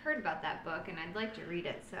heard about that book and I'd like to read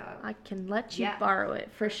it, so I can let you borrow it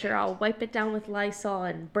for sure. I'll wipe it down with Lysol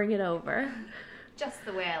and bring it over. Just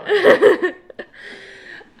the way I like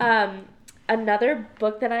it. Another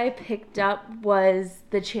book that I picked up was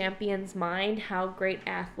The Champion's Mind: How Great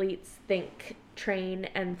Athletes Think, Train,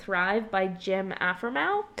 and Thrive by Jim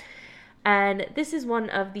Afremow. And this is one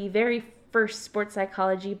of the very first sports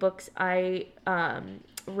psychology books I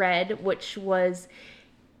read, which was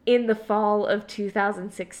in the fall of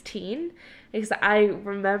 2016. Because I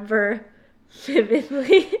remember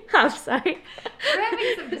vividly. I'm sorry. We're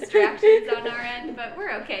having some distractions on our end, but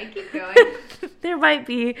we're okay. Keep going. There might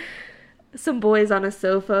be some boys on a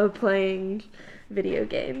sofa playing video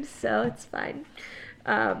games, so it's fine.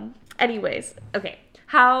 Anyways, okay.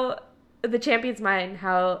 How The Champion's Mind: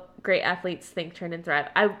 How Great Athletes Think, Train, and Thrive.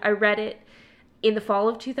 I read it in the fall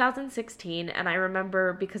of 2016, and I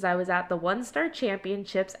remember because I was at the One Star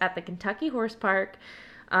Championships at the Kentucky Horse Park,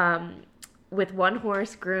 with one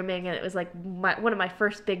horse grooming, and it was like one of my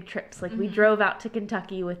first big trips. Like we drove out to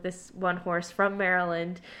Kentucky with this one horse from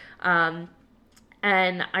Maryland, and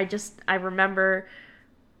I remember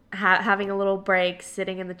having a little break,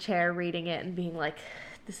 sitting in the chair, reading it, and being like,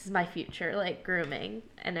 this is my future, like grooming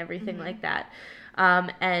and everything like that.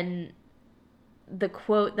 And the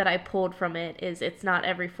quote that I pulled from it is, "It's not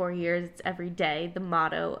every 4 years, it's every day," the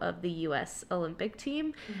motto of the U.S. Olympic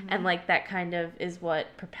team. And like that kind of is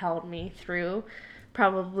what propelled me through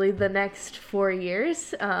probably the next 4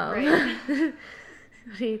 years. Right.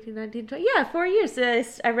 18, 19, 20. Yeah, 4 years.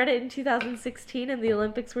 I read it in 2016, and the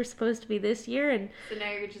Olympics were supposed to be this year. And so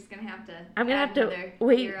now you're just gonna have to. I'm gonna have to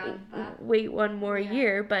wait one more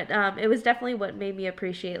year. But it was definitely what made me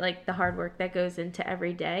appreciate like the hard work that goes into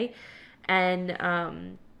every day.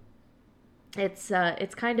 And it's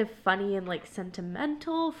kind of funny and like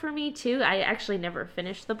sentimental for me too. I actually never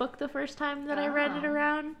finished the book the first time that I read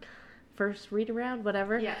it first read around,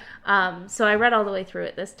 whatever. Yeah. So I read all the way through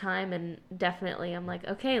it this time, and definitely I'm like,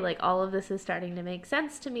 okay, like all of this is starting to make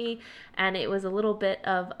sense to me. And it was a little bit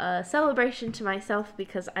of a celebration to myself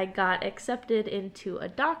because I got accepted into a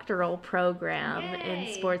doctoral program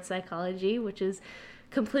in sports psychology, which is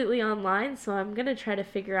completely online. So I'm going to try to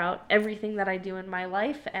figure out everything that I do in my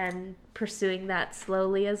life and pursuing that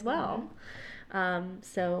slowly as well.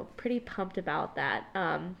 So pretty pumped about that.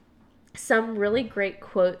 Some really great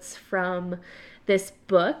quotes from this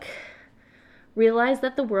book. Realize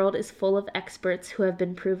that the world is full of experts who have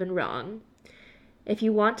been proven wrong. If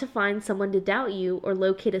you want to find someone to doubt you or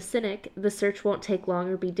locate a cynic, the search won't take long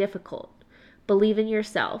or be difficult. Believe in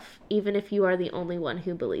yourself, even if you are the only one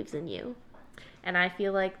who believes in you. And I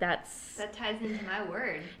feel like that ties into my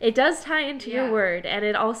word. It does tie into your word, and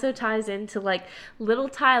it also ties into like little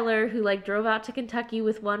Tyler, who like drove out to Kentucky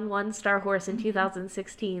with one star horse in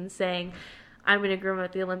 2016, saying, "I'm going to groom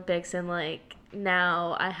at the Olympics," and like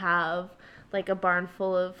now I have like a barn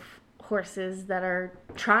full of horses that are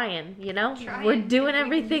trying. You know, we're doing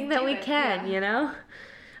everything that we can. You know.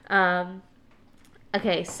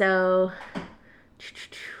 Okay, so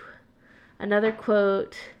another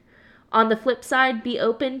quote. On the flip side, be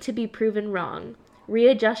open to be proven wrong.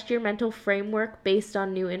 Readjust your mental framework based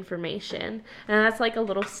on new information. And that's like a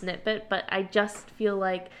little snippet, but I just feel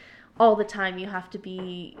like all the time you have to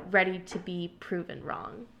be ready to be proven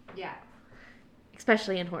wrong. Yeah.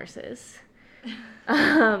 Especially in horses.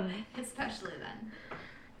 Especially then.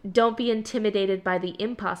 Don't be intimidated by the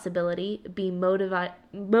impossibility. Be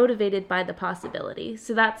motivated by the possibility.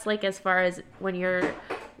 So that's like as far as when you're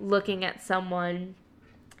looking at someone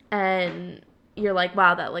and you're like,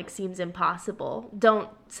 wow, that like seems impossible. Don't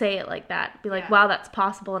say it like that. Be like, wow, that's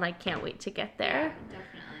possible and I can't wait to get there. Yeah,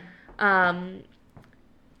 definitely.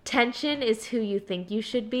 Tension is who you think you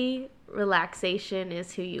should be. Relaxation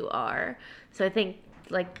is who you are. So I think,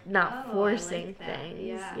 like, not forcing things.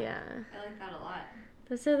 Yeah. I like that a lot.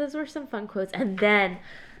 So those were some fun quotes. And then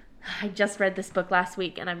I just read this book last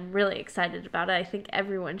week, and I'm really excited about it. I think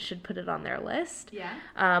everyone should put it on their list.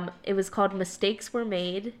 Yeah. It was called Mistakes Were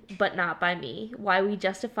Made, But Not by Me. Why We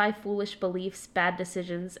Justify Foolish Beliefs, Bad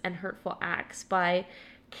Decisions, and Hurtful Acts by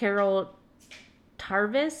Carol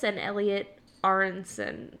Tarvis and Elliot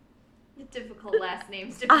Aronson. Difficult last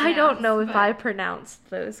names to pronounce. I don't know if I pronounced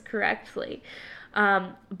those correctly.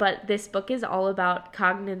 But this book is all about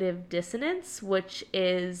cognitive dissonance, which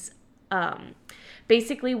is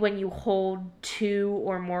basically when you hold two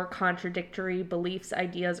or more contradictory beliefs,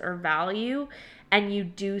 ideas, or value, and you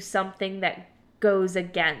do something that goes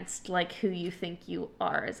against, like, who you think you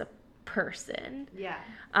are as a person. Yeah.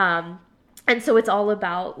 And so it's all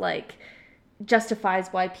about, like, justifies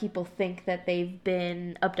why people think that they've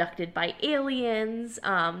been abducted by aliens.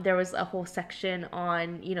 There was a whole section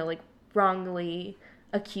on, you know, like, wrongly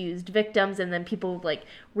accused victims, and then people, like,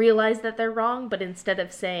 realize that they're wrong, but instead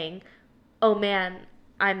of saying, oh man,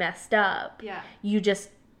 I messed up, you just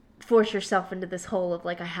force yourself into this hole of,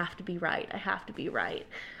 like, I have to be right.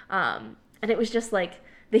 And it was just, like,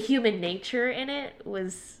 the human nature in it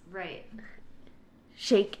was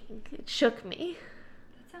shaking. It shook me.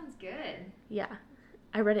 That sounds good. Yeah.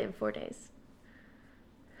 I read it in 4 days.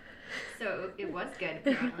 So it was good,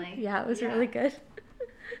 apparently. Yeah, it was really good.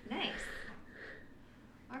 Nice.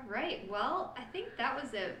 All right. Well, I think that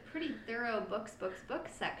was a pretty thorough books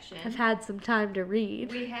section. I've had some time to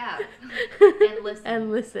read. We have. And listen. And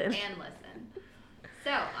listen.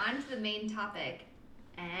 So, on to the main topic.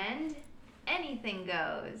 And anything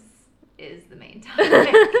goes is the main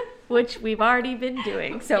topic. Which we've already been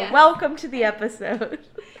doing. So, welcome to the episode.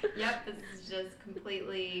 Yep, this is just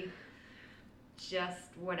completely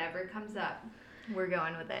just whatever comes up. We're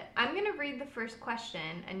going with it. I'm going to read the first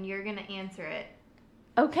question, and you're going to answer it.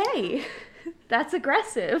 Okay. That's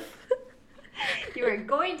aggressive. You are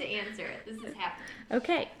going to answer it. This is happening.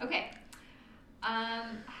 Okay.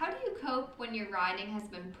 How do you cope when your riding has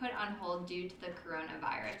been put on hold due to the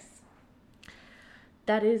coronavirus?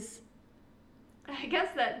 That is... I guess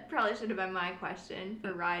that probably should have been my question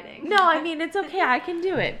for riding. No, I mean, it's okay. I can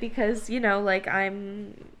do it because, you know, like,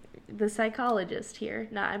 I'm the psychologist here.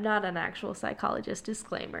 No, I'm not an actual psychologist,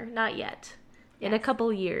 disclaimer. Not yet. Yes. In a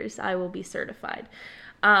couple years, I will be certified.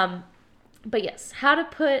 But yes, how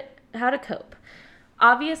to cope.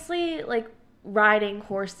 Obviously, like, riding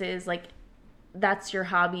horses, like, that's your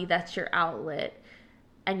hobby, that's your outlet,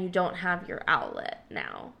 and you don't have your outlet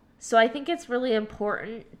now. So I think it's really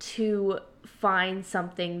important to find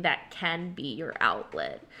something that can be your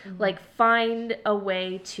outlet. Mm-hmm. Like, find a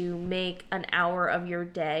way to make an hour of your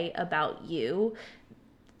day about you,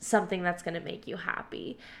 something that's going to make you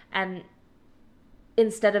happy. And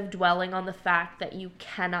instead of dwelling on the fact that you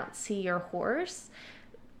cannot see your horse,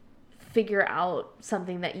 figure out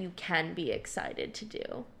something that you can be excited to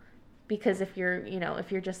do. Because if you're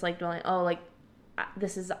just, like, dwelling, oh, like,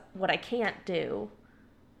 this is what I can't do,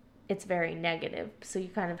 it's very negative. So you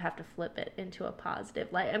kind of have to flip it into a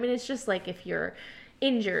positive light. I mean, it's just like if you're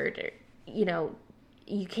injured, or, you know,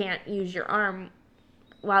 you can't use your arm.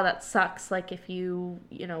 Wow, that sucks. Like, if you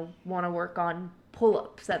want to work on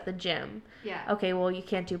pull-ups at the gym. Yeah. Okay, well, you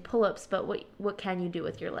can't do pull-ups, but what can you do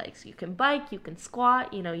with your legs? You can bike, you can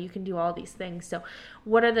squat, you can do all these things. So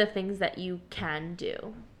what are the things that you can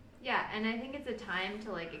do? Yeah, and I think it's a time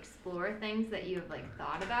to, like, explore things that you have, like,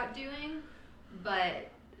 thought about doing,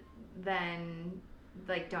 but then,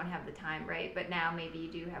 like, don't have the time, right? But now maybe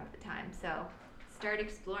you do have the time. So start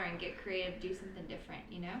exploring, get creative, do something different,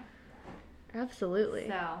 Absolutely.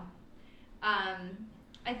 So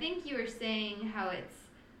I think you were saying how it's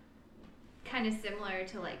kind of similar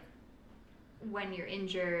to, like, when you're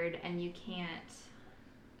injured and you can't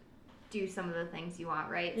do some of the things you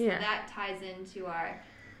want, right? Yeah. So that ties into our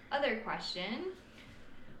other question,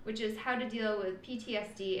 which is how to deal with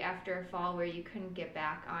PTSD after a fall where you couldn't get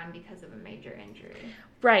back on because of a major injury.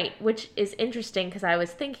 Right, which is interesting because I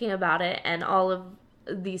was thinking about it, and all of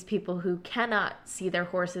these people who cannot see their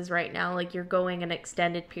horses right now, like, you're going an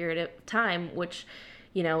extended period of time, which,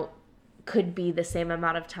 could be the same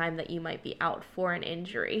amount of time that you might be out for an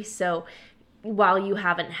injury. So while you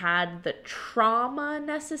haven't had the trauma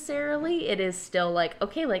necessarily, it is still like,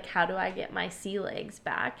 okay, like, how do I get my sea legs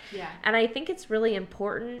back? Yeah. And I think it's really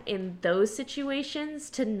important in those situations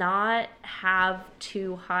to not have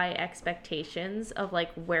too high expectations of,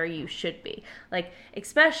 like, where you should be. Like,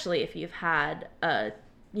 especially if you've had a,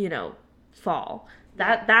 fall.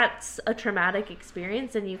 That's a traumatic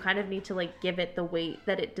experience, and you kind of need to like give it the weight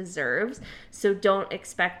that it deserves. So don't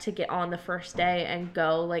expect to get on the first day and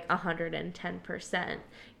go like 110%.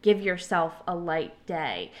 Give yourself a light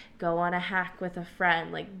day. Go on a hack with a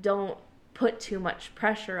friend. Like, don't put too much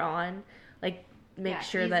pressure on. Like, make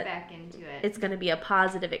sure that back into it. It's going to be a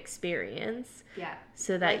positive experience. Yeah.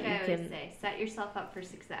 So that like you I can always say, set yourself up for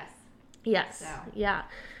success. Yes. So. Yeah.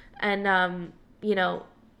 And you know,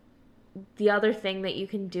 the other thing that you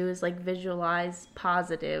can do is like visualize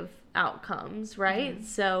positive outcomes, right? Mm-hmm.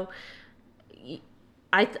 So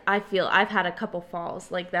I feel I've had a couple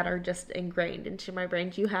falls like that are just ingrained into my brain.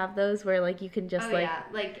 Do you have those where like you can just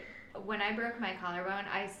like when I broke my collarbone,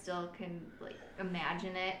 I still can like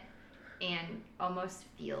imagine it and almost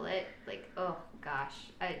feel it. Like, oh gosh,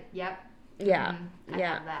 I have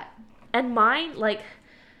that. And mine, like,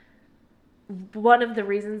 one of the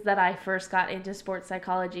reasons that I first got into sports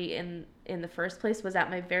psychology in the first place was at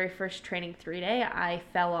my very first training 3-day. I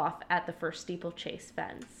fell off at the first steeplechase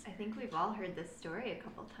fence. I think we've all heard this story a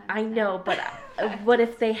couple times. I know, but what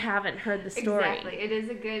if they haven't heard the story? Exactly. It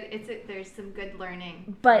is there's some good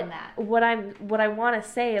learning but from that. What I want to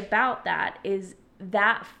say about that is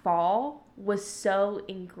that fall was so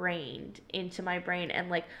ingrained into my brain, and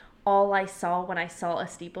like all I saw when I saw a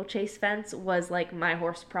steeplechase fence was like my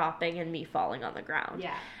horse propping and me falling on the ground.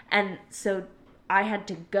 Yeah. And so I had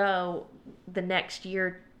to go the next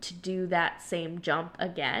year to do that same jump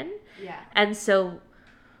again. Yeah. And so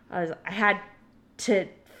I had to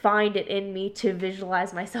find it in me to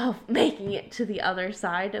visualize myself making it to the other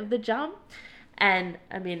side of the jump. And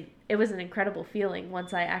I mean, it was an incredible feeling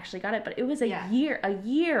once I actually got it, but it was a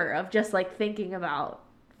year of just like thinking about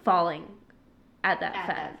falling at that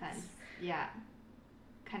fence. Yeah.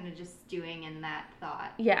 Kind of just stewing in that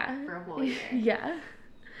thought. Yeah. For a whole year. Yeah.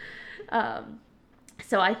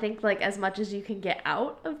 So I think like as much as you can get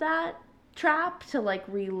out of that trap to like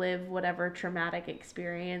relive whatever traumatic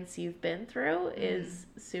experience you've been through is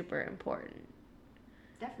super important.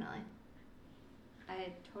 Definitely.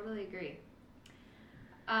 I totally agree.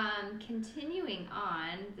 Continuing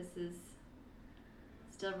on, this is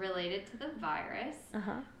still related to the virus.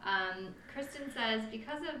 Kristen says,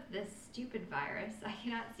 because of this stupid virus, I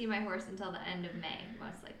cannot see my horse until the end of May,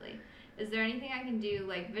 most likely. Is there anything I can do,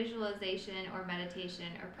 like visualization or meditation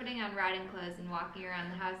or putting on riding clothes and walking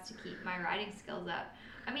around the house to keep my riding skills up?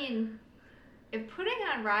 I mean, if putting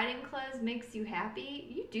on riding clothes makes you happy,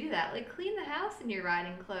 you do that. Like, clean the house in your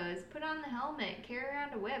riding clothes, put on the helmet, carry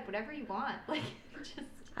around a whip, whatever you want. Like, just...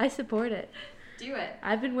 I support it. Do it.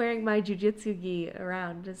 I've been wearing my jiu-jitsu gi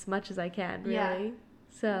around as much as I can, really.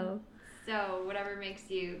 Yeah. So whatever makes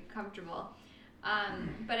you comfortable.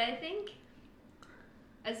 But I think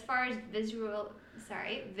as far as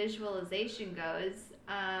visualization goes,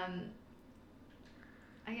 I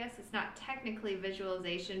guess it's not technically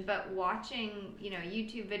visualization, but watching,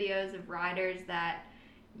 YouTube videos of riders that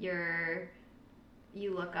you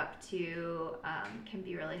look up to can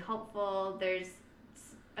be really helpful. There's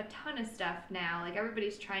a ton of stuff now. Like,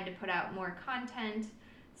 everybody's trying to put out more content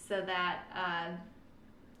so that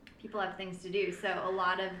people have things to do. So a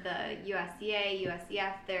lot of the USCA,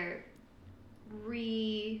 USCF, they're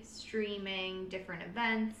re-streaming different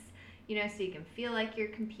events, so you can feel like you're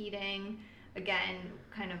competing. Again,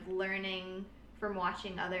 kind of learning from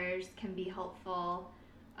watching others can be helpful.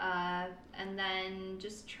 And then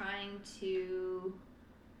just trying to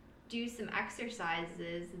do some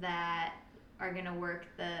exercises that are going to work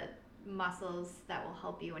the muscles that will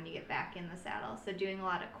help you when you get back in the saddle. So doing a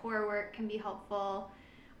lot of core work can be helpful.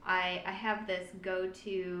 I have this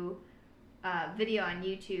go-to video on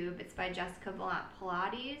YouTube. It's by Jessica Valant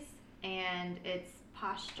Pilates, and it's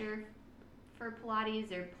posture for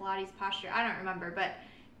Pilates or Pilates posture. I don't remember, but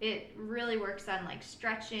it really works on like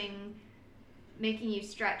stretching, making you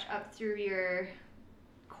stretch up through your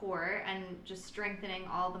core and just strengthening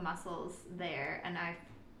all the muscles there. And I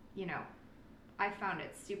found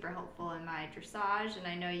it super helpful in my dressage, and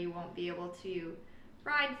I know you won't be able to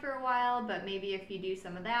ride for a while, but maybe if you do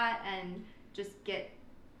some of that and just get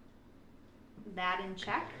that in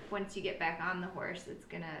check, once you get back on the horse,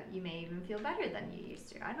 you may even feel better than you used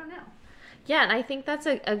to. I don't know. Yeah, and I think that's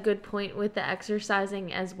a good point with the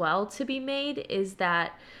exercising as well to be made, is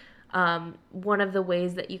that one of the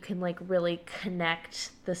ways that you can like really connect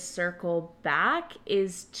the circle back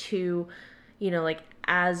is to, like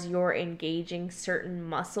as you're engaging certain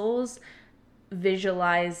muscles,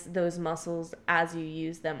 visualize those muscles as you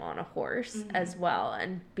use them on a horse as well,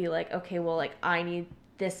 and be like, okay, well, like I need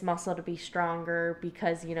this muscle to be stronger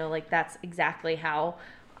because, like that's exactly how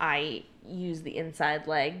I use the inside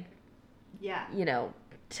leg. Yeah.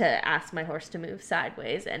 to ask my horse to move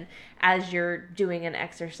sideways. And as you're doing an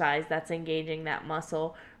exercise that's engaging that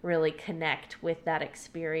muscle, really connect with that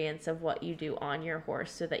experience of what you do on your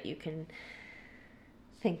horse so that you can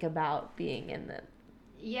think about being in the...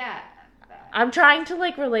 Yeah. I'm trying to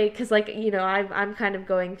like relate because like, you know, I'm kind of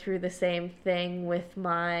going through the same thing with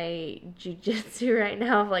my jiu-jitsu right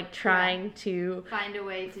now of like trying to find a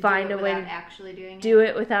way to do it without actually doing it. Do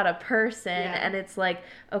it without a person. And it's like,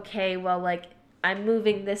 okay, well, like I'm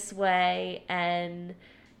moving this way and,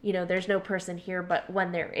 you know, there's no person here, but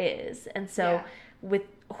when there is. And so with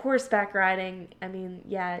horseback riding, I mean,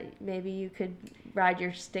 maybe you could ride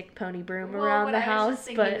your stick pony broom around the house,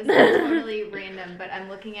 but this is totally random, but I'm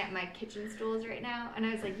looking at my kitchen stools right now and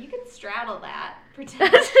I was like, you can straddle that.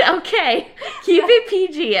 Pretend. Okay. Keep it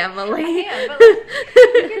PG, Emily. I am, but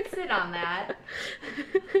like, you can sit on that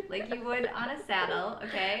like you would on a saddle,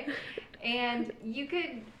 okay? And you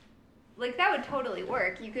could, like, that would totally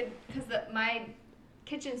work. You could, because my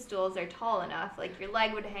kitchen stools are tall enough, like your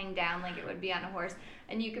leg would hang down like it would be on a horse,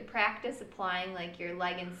 and you could practice applying like your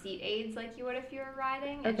leg and seat aids like you would if you were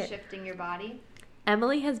riding and shifting your body.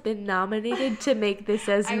 Emily has been nominated to make this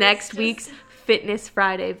as next week's Fitness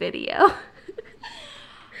Friday video.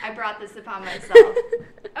 I brought this upon myself.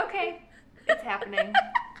 Okay, it's happening.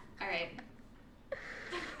 All right.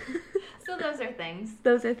 So those are things.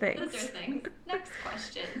 Next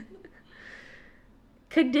question.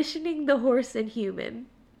 Conditioning the horse and human!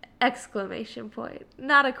 Exclamation point.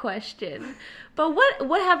 Not a question. But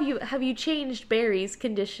what have you changed Barry's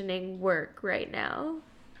conditioning work right now?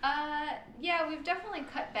 Yeah, we've definitely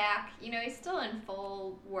cut back. You know, he's still in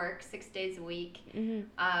full work 6 days a week. Mm-hmm.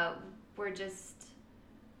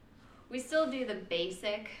 We still do the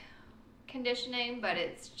basic conditioning, but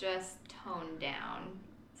it's just toned down.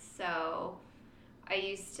 So I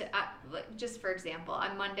used to, just for example,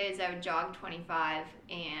 on Mondays I would jog 25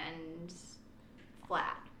 and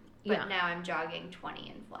flat. But now I'm jogging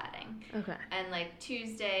 20 and flatting. Okay. And like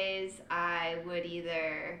Tuesdays I would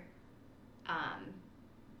either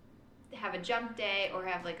have a jump day or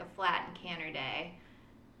have like a flat and canter day.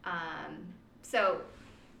 So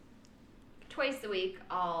twice a week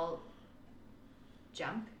I'll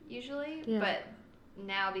jump usually, but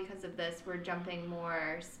now because of this we're jumping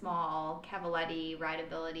more small cavaletti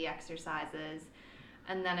rideability exercises,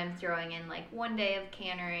 and then I'm throwing in like one day of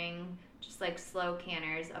cantering, just like slow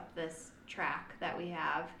canters up this track that we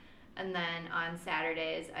have, and then on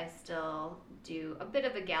Saturdays I still do a bit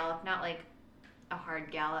of a gallop, not like a hard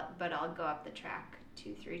gallop, but I'll go up the track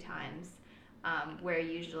 2-3 times, where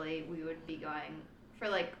usually we would be going for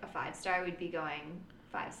like a 5-star, we'd be going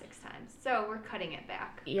 5-6 times. So we're cutting it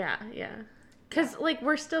back. Yeah. Because, like,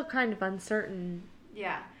 we're still kind of uncertain.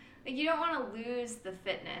 Yeah. Like, you don't want to lose the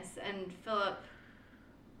fitness. And Philip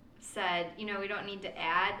said, you know, we don't need to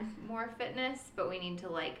add more fitness, but we need to,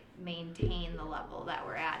 like, maintain the level that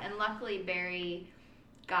we're at. And luckily, Barry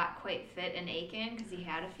got quite fit in Aiken because he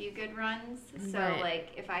had a few good runs. So,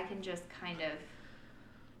 like, if I can just kind of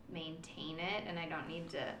maintain it and I don't need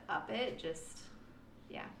to up it, just,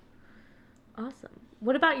 Awesome.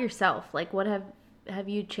 What about yourself? Like, what have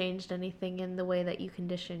you changed anything in the way that you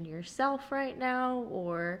condition yourself right now,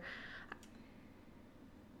 or?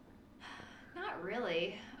 Not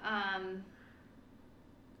really.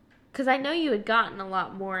 Because I know you had gotten a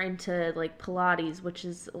lot more into like Pilates, which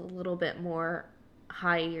is a little bit more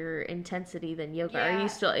higher intensity than yoga. Yeah, Are you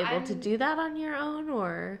still able to do that on your own,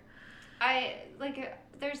 or?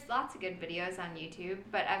 There's lots of good videos on YouTube,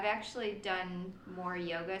 but I've actually done more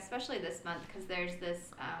yoga, especially this month, because there's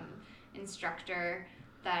this instructor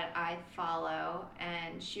that I follow,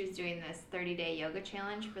 and she was doing this 30-day yoga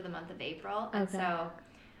challenge for the month of April. And so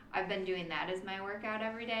I've been doing that as my workout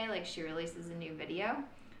every day. Like, she releases a new video.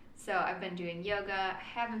 So I've been doing yoga. I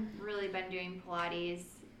haven't really been doing Pilates,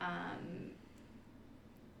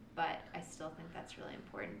 but I still think that's really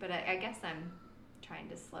important. But I guess I'm trying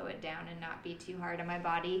to slow it down and not be too hard on my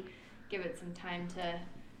body, give it some time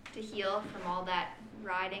to heal from all that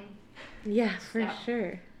riding. Yeah, for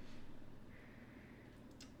sure.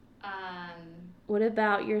 What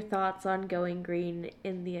about your thoughts on going green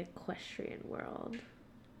in the equestrian world?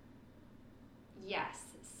 Yes.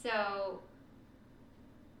 So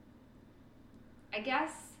I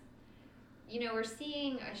guess, you know, we're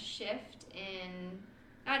seeing a shift in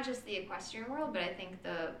not just the equestrian world, but I think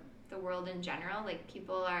the world in general. Like,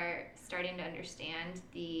 people are starting to understand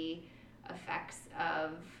the effects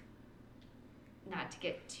of, not to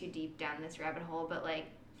get too deep down this rabbit hole, but like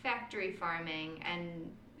factory farming and,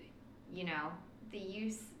 you know,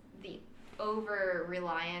 the over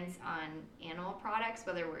reliance on animal products,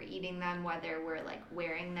 whether we're eating them, whether we're like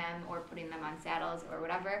wearing them or putting them on saddles or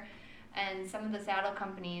whatever. And some of the saddle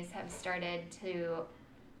companies have started to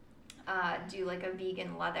do like a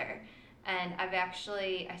vegan leather. And I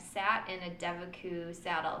sat in a Devaku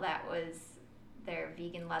saddle that was their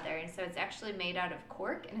vegan leather. And so it's actually made out of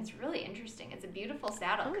cork, and it's really interesting. It's a beautiful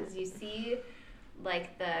saddle because you see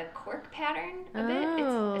like the cork pattern of it.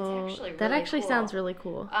 It's actually really that actually cool. Sounds really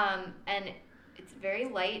cool. And it's very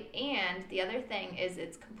light, and the other thing is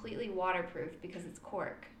it's completely waterproof because it's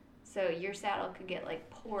cork. So your saddle could get like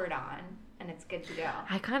poured on, and it's good to go.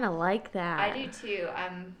 I kind of like that. I do too.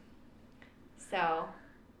 So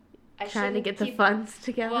I trying to get the funds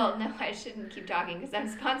together. Well, no, I shouldn't keep talking because I'm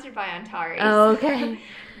sponsored by Antares. Oh, okay.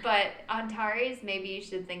 But Antares, maybe you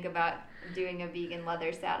should think about doing a vegan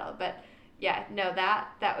leather saddle. But yeah, no,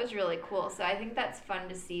 that was really cool. So I think that's fun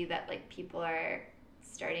to see that like people are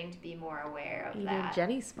starting to be more aware of that. Even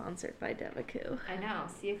Jenny's sponsored by Devaku. I know.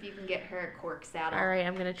 See if you can get her a cork saddle. All right,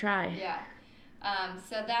 I'm gonna try. Yeah.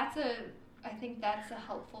 So I think that's a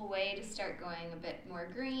helpful way to start going a bit more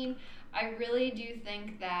green. I really do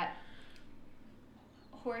think that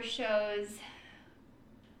horse shows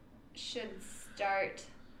should start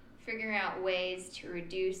figuring out ways to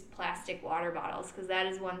reduce plastic water bottles, because that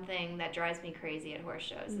is one thing that drives me crazy at horse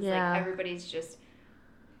shows. It's like everybody's just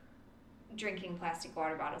drinking plastic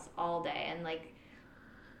water bottles all day, and like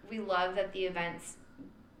we love that the events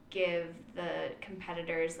give the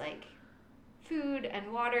competitors like food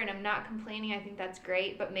and water, and I'm not complaining. I think that's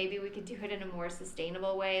great, but maybe we could do it in a more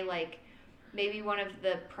sustainable way. Like maybe one of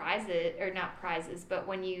the prizes, or not prizes, but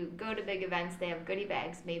when you go to big events, they have goodie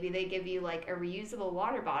bags. Maybe they give you like a reusable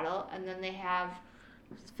water bottle, and then they have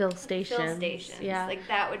fill stations. Yeah, like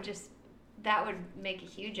that would make a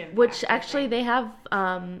huge impact. Which actually they have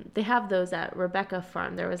those at Rebecca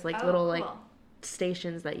Farm. There was like little cool. like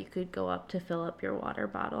stations that you could go up to fill up your water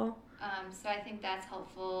bottle. So I think that's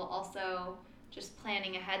helpful. Also, just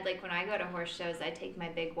planning ahead. Like when I go to horse shows, I take my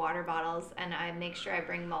big water bottles and I make sure I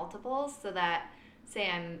bring multiples, so that say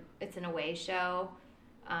it's an away show,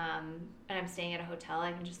 and I'm staying at a hotel,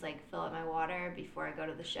 I can just like fill up my water before I go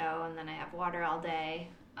to the show, and then I have water all day.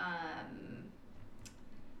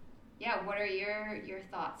 Yeah, what are your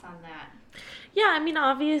thoughts on that? Yeah, I mean,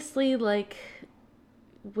 obviously, like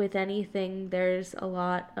with anything, there's a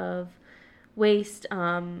lot of waste.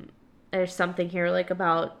 There's something here like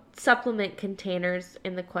about supplement containers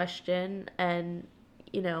in the question, and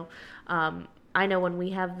I know when we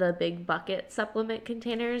have the big bucket supplement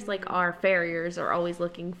containers, like our farriers are always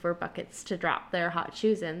looking for buckets to drop their hot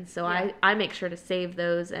shoes in, so I make sure to save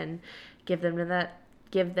those and give them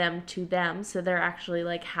to them so they're actually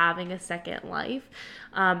like having a second life.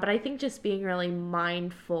 But I think just being really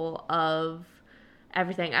mindful of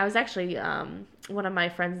everything. I was actually, one of my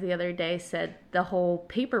friends the other day said the whole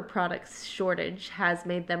paper products shortage has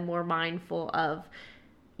made them more mindful of,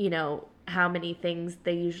 how many things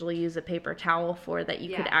they usually use a paper towel for that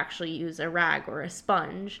you could actually use a rag or a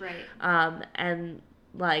sponge. Right. And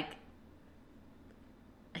like,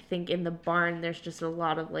 I think in the barn, there's just a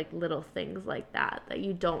lot of like little things like that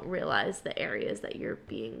you don't realize the areas that you're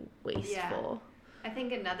being wasteful. Yeah. I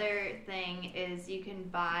think another thing is you can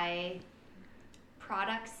buy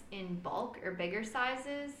products in bulk or bigger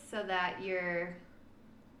sizes so that you're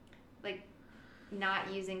like not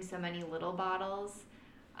using so many little bottles.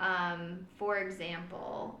 For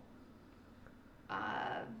example,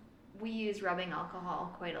 we use rubbing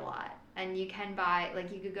alcohol quite a lot, and you can buy,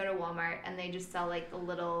 like, you could go to Walmart and they just sell like the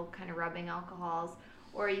little kind of rubbing alcohols,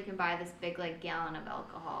 or you can buy this big like gallon of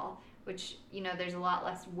alcohol, which, there's a lot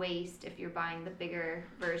less waste if you're buying the bigger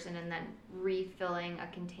version and then refilling a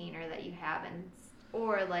container that you have. And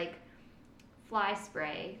or like fly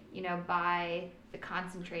spray, buy the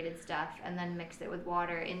concentrated stuff and then mix it with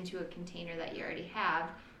water into a container that you already have,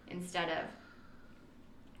 instead of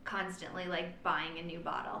constantly like buying a new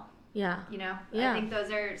bottle. Yeah. I think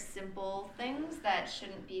those are simple things that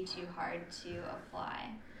shouldn't be too hard to apply.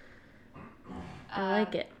 I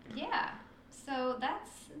like it. Yeah. So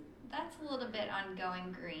that's a little bit on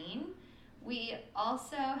going green. We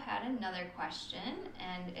also had another question,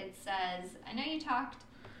 and it says, I know you talked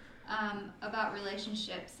about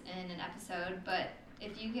relationships in an episode, but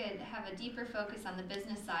if you could have a deeper focus on the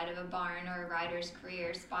business side of a barn or a rider's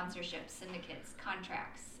career, sponsorships, syndicates,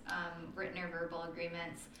 contracts, written or verbal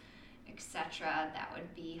agreements, etc., that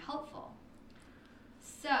would be helpful.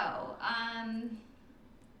 So, I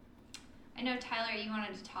know, Tyler, you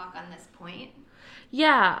wanted to talk on this point.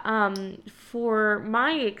 Yeah, for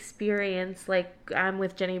my experience, like I'm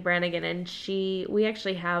with Jenny Brannigan, and we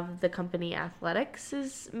actually have the company Athletics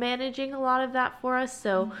is managing a lot of that for us.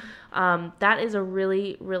 So that is a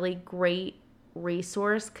really, really great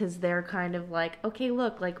resource, because they're kind of like, okay,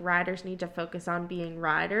 look, like riders need to focus on being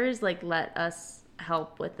riders, like let us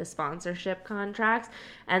help with the sponsorship contracts.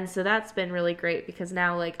 And so that's been really great, because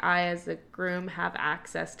now like I as a groom have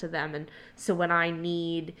access to them, and so when I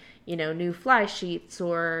need, new fly sheets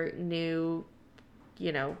or new,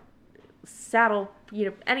 saddle,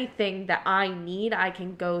 anything that I need, I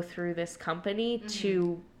can go through this company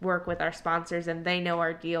to work with our sponsors, and they know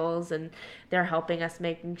our deals, and they're helping us,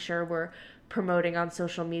 making sure we're promoting on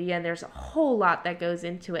social media, and there's a whole lot that goes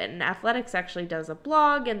into it. And Athletics actually does a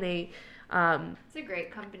blog, and they it's a great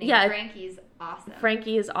company. Yeah, Frankie's awesome.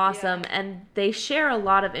 Frankie is awesome, and they share a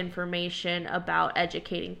lot of information about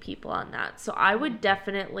educating people on that. So I would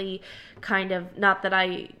definitely kind of, not that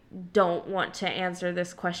I don't want to answer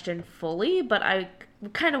this question fully, but I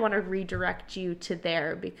kind of want to redirect you to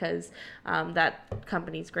there, because that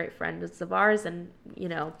company's great friends of ours, and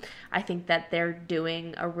I think that they're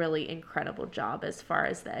doing a really incredible job as far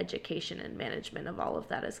as the education and management of all of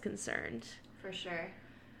that is concerned. For sure.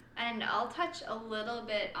 And I'll touch a little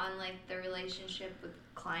bit on like the relationship with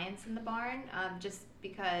clients in the barn, just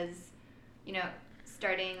because,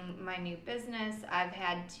 starting my new business, I've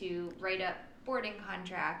had to write up boarding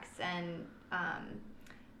contracts and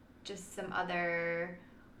just some other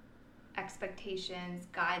expectations,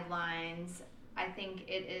 guidelines. I think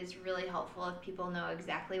it is really helpful if people know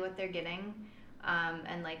exactly what they're getting.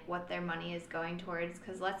 And like what their money is going towards,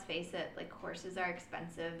 because let's face it, like horses are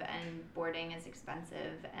expensive and boarding is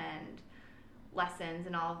expensive and lessons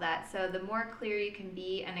and all of that. So the more clear you can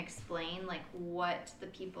be and explain like what the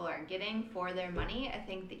people are getting for their money, I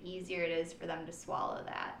think the easier it is for them to swallow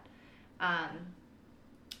that.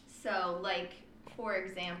 So like, for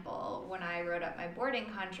example, when I wrote up my boarding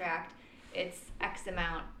contract, it's X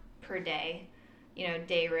amount per day,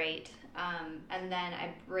 day rate. And then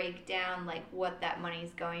I break down like what that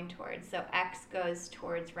money's going towards. So X goes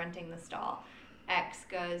towards renting the stall. X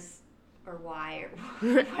goes, or Y, or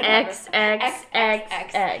whatever. X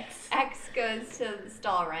goes to the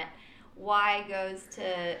stall rent. Y goes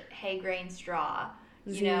to hay, grain, straw.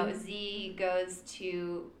 Z goes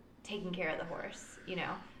to taking care of the horse,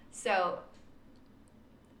 So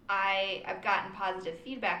I've gotten positive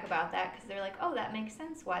feedback about that, because they're like, oh, that makes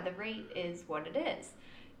sense why the rate is what it is.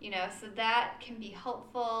 So that can be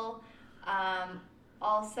helpful.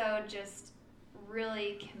 Also, just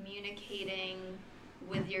really communicating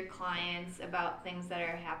with your clients about things that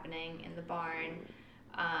are happening in the barn.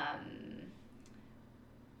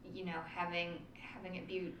 Having it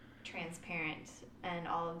be transparent and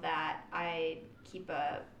all of that. I keep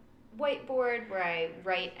a whiteboard where I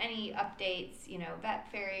write any updates,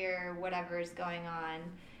 vet farrier, whatever's going on.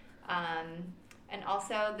 And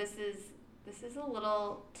also, this is a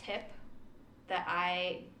little tip that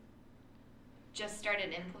I just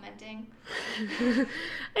started implementing.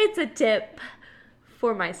 It's a tip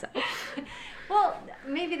for myself. Well,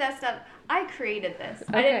 maybe that stuff, I created this.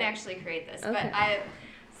 Okay. I didn't actually create this, okay. But I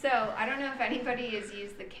don't know if anybody has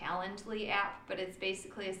used the Calendly app, but it's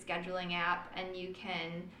basically a scheduling app, and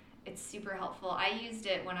it's super helpful. I used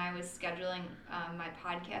it when I was scheduling my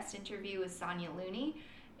podcast interview with Sonia Looney.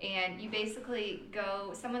 And you basically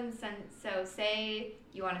say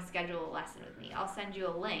you want to schedule a lesson with me. I'll send you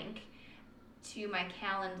a link to my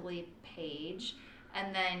Calendly page,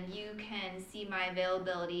 and then you can see my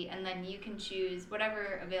availability, and then you can choose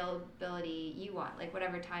whatever availability you want, like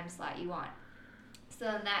whatever time slot you want. So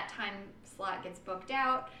then that time slot gets booked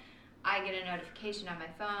out. I get a notification on my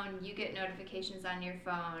phone. You get notifications on your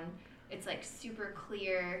phone. It's like super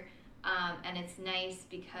clear, and it's nice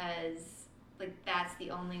because like that's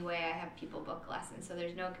the only way I have people book lessons, so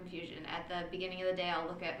there's no confusion. At the beginning of the day, I'll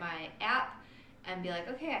look at my app and be like,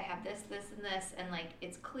 okay, I have this, and this, and like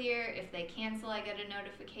it's clear. If they cancel, I get a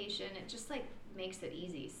notification. It just like makes it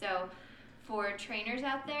easy. So for trainers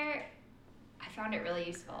out there, I found it really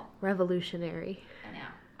useful. Revolutionary. I know.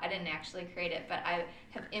 I didn't actually create it, but I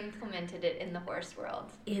have implemented it in the horse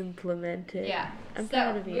world. Implemented. Yeah. I'm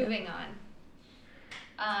proud of you. Moving on.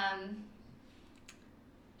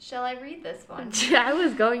 Shall I read this one? I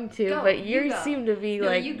was going to, but you seem to be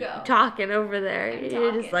talking over there.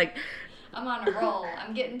 You're just like, I'm on a roll.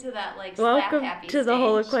 I'm getting to that like welcome happy to stage. The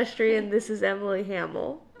Whole Equestrian. This is Emily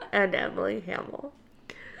Hamill and Emily Hamill.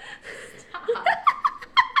 Stop.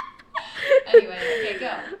 Anyway, okay,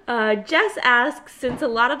 go. Jess asks, since a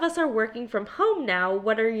lot of us are working from home now,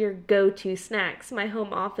 what are your go-to snacks? My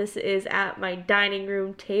home office is at my dining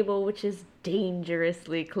room table, which is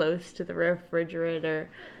dangerously close to the refrigerator.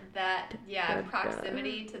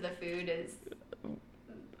 Proximity to the food is...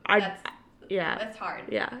 That's hard.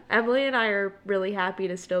 Yeah. Emily and I are really happy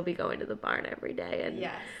to still be going to the barn every day and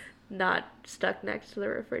not stuck next to the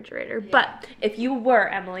refrigerator. Yeah. But if you were,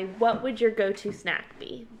 Emily, what would your go-to snack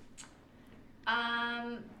be?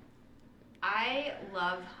 I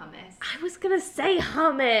love hummus. I was going to say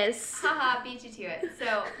hummus. Haha, beat you to it.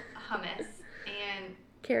 So, hummus and...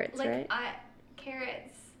 Carrots, right?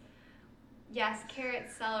 Carrots. Yes,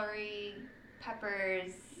 carrots, celery,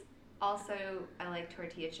 peppers. Also, I like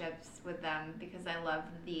tortilla chips with them because I love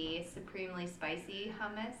the supremely spicy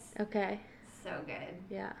hummus. Okay. So good.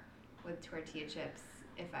 Yeah. With tortilla chips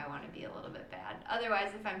if I want to be a little bit bad.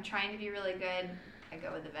 Otherwise, if I'm trying to be really good, I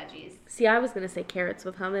go with the veggies. See, I was going to say carrots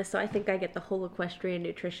with hummus, so I think I get the whole Equestrian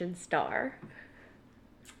Nutrition star.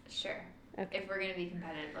 Sure. Okay. If we're going to be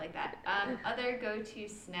competitive like that. Other go-to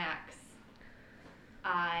snacks.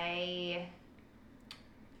 I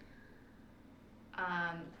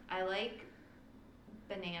like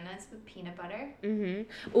bananas with peanut butter.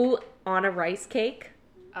 Mm-hmm. Ooh, on a rice cake.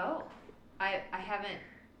 Oh, I haven't,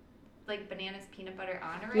 like bananas, peanut butter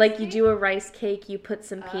on a rice like cake? You do a rice cake, you put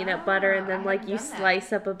some peanut butter, and then you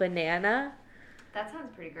slice up a banana. That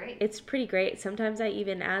sounds pretty great. It's pretty great. Sometimes I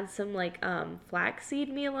even add some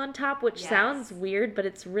flaxseed meal on top, which sounds weird, but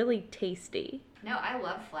it's really tasty. No, I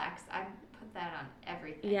love flax. I put that on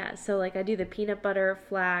everything. Yeah, so I do the peanut butter,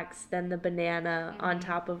 flax, then the banana on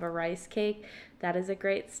top of a rice cake. That is a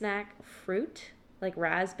great snack. Fruit, like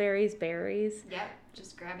raspberries, berries. Yep,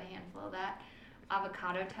 just grab a handful of that.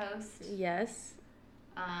 Avocado toast. Yes.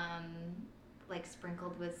 Like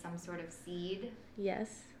sprinkled with some sort of seed.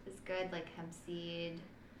 Yes. Is good, like hemp seed.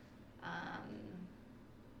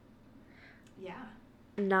 Yeah.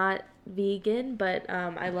 Not vegan, but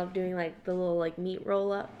I love doing the little meat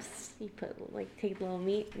roll-ups. You put take the little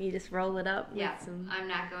meat and you just roll it up. Yeah, with some... I'm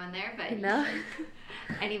not going there, but no.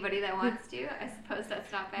 Anybody that wants to, I suppose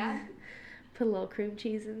that's not bad. Put a little cream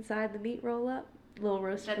cheese inside the meat roll-up. A little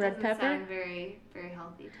roasted red pepper. That doesn't sound very, very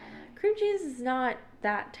healthy, Tyler. Cream cheese is not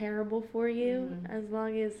that terrible for you as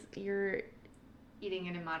long as you're eating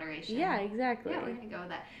it in moderation. Yeah, exactly. Yeah, we're going to go with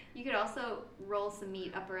that. You could also roll some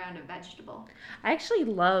meat up around a vegetable. I actually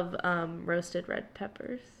love roasted red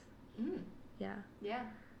peppers. Yeah. Yeah.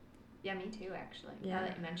 Yeah, me too, actually. Yeah. Now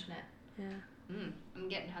that you mention it. Yeah. I'm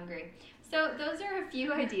getting hungry. So those are a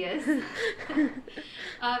few ideas.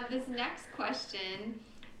 This next question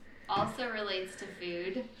also relates to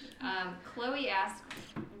food. Chloe asks,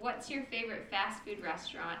 what's your favorite fast food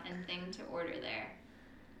restaurant and thing to order there?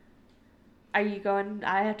 Are you going?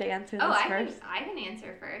 I have to answer this first. I can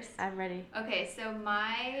answer first. I'm ready. Okay, so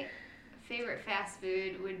my favorite fast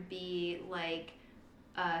food would be like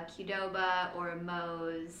a Qdoba or a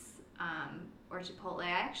Moe's or Chipotle. I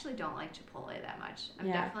actually don't like Chipotle that much. I'm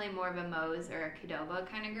definitely more of a Moe's or a Qdoba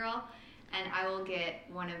kind of girl. And I will get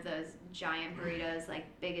one of those giant burritos, like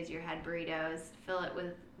big as your head burritos, fill it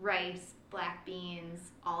with rice, black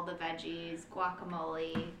beans, all the veggies,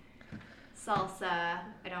 guacamole, salsa.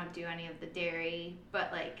 I don't do any of the dairy,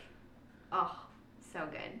 but so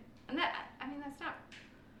good. And that's not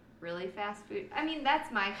really fast food. I mean, that's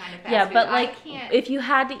my kind of fast food. Yeah, but if you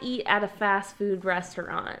had to eat at a fast food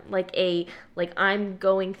restaurant, I'm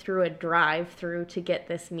going through a drive-through to get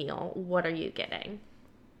this meal, what are you getting?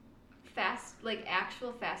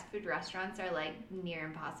 Actual fast food restaurants are near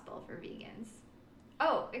impossible for vegans.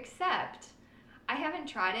 Oh, except I haven't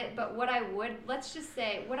tried it, but what I would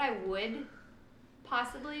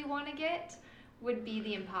possibly want to get would be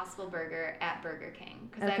the Impossible Burger at Burger King.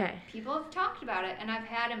 Because people have talked about it, and I've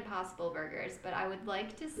had Impossible Burgers, but I would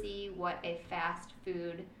like to see what a fast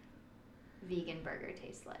food vegan burger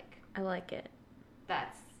tastes like. I like it.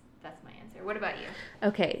 That's my answer. What about you?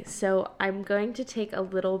 Okay, so I'm going to take a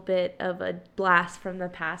little bit of a blast from the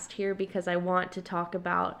past here because I want to talk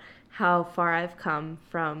about how far I've come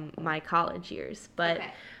from my college years. But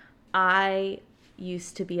I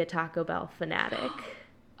used to be a Taco Bell fanatic.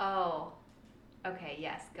 Oh, okay,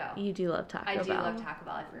 yes, go. You do love Taco Bell. I do love Taco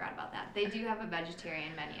Bell. I forgot about that. They do have a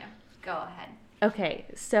vegetarian menu. Go ahead. Okay,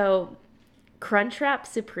 so Crunchwrap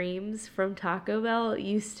Supremes from Taco Bell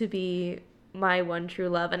used to be my one true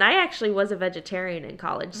love. And I actually was a vegetarian in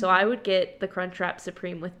college, so I would get the Crunchwrap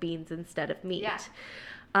Supreme with beans instead of meat. Yeah.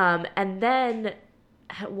 And then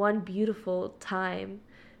at one beautiful time,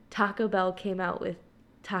 Taco Bell came out with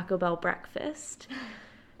Taco Bell Breakfast.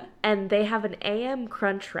 And they have an AM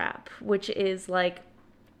Crunchwrap, which is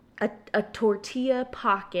a tortilla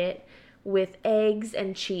pocket with eggs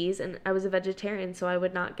and cheese, and I was a vegetarian, so I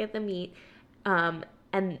would not get the meat.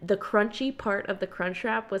 And the crunchy part of the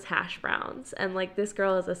Crunchwrap was hash browns. And, like, this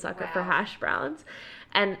girl is a sucker for hash browns.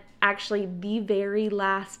 And actually, the very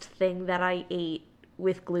last thing that I ate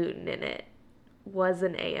with gluten in it was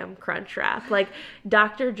an AM Crunchwrap. Like,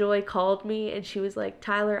 Dr. Joy called me, and she was like,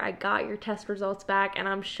 Tyler, I got your test results back, and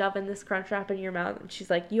I'm shoving this Crunchwrap in your mouth. And she's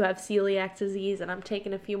like, you have celiac disease, and I'm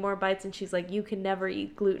taking a few more bites. And she's like, you can never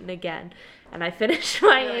eat gluten again. And I finished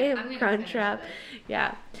my AM Crunchwrap.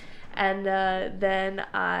 Yeah. And then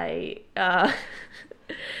I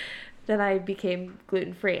became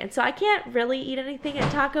gluten-free. And so I can't really eat anything at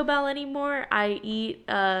Taco Bell anymore. I eat,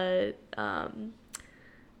 they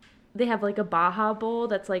have like a Baja bowl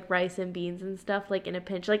that's like rice and beans and stuff, like in a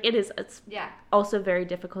pinch. Like it's also very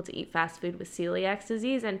difficult to eat fast food with celiac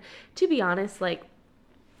disease. And to be honest, like,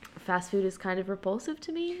 fast food is kind of repulsive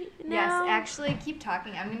to me now. Yes, actually, keep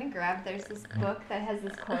talking. I'm going to grab, there's this book that has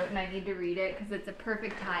this quote, and I need to read it because it's a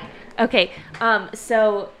perfect time. Okay,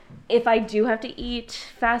 so if I do have to eat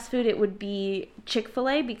fast food, it would be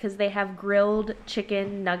Chick-fil-A because they have grilled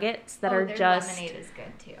chicken nuggets that are just... lemonade is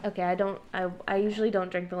good, too. Okay, I usually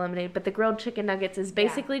don't drink the lemonade, but the grilled chicken nuggets is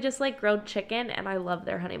basically just like grilled chicken, and I love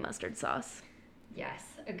their honey mustard sauce. Yes,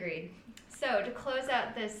 agreed. So, to close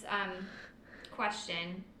out this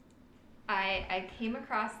question... I came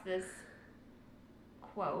across this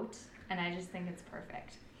quote, and I just think it's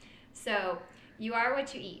perfect. So, you are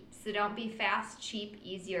what you eat, so don't be fast, cheap,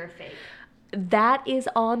 easy, or fake. That is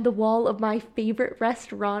on the wall of my favorite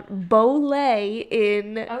restaurant, Bolé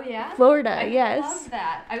in Florida. I love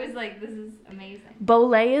that. I was like, this is amazing.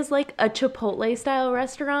 Bolé is like a Chipotle-style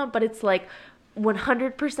restaurant, but it's like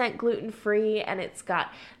 100% gluten-free, and it's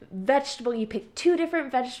got vegetable. You pick 2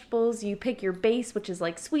 different vegetables. You pick your base, which is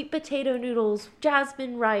like sweet potato noodles,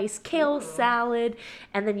 jasmine rice, kale salad,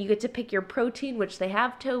 and then you get to pick your protein, which they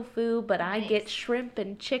have tofu, but I get shrimp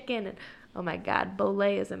and chicken, and oh my god,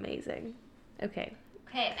 Bolé is amazing. Okay,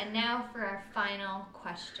 and now for our final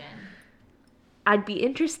question. I'd be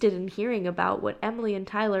interested in hearing about what Emily and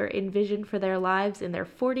Tyler envision for their lives in their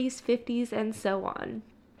 40s, 50s, and so on.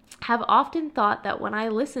 Have often thought that when I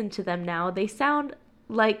listen to them now, they sound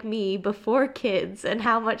like me before kids, and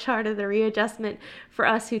how much harder the readjustment for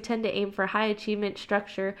us who tend to aim for high achievement,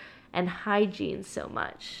 structure, and hygiene so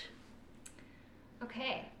much.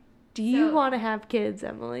 Okay. Do you want to have kids,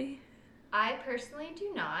 Emily? I personally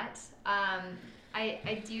do not.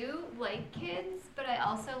 I do like kids, but I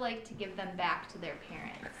also like to give them back to their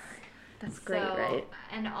parents. That's great, right?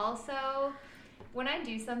 And also, when I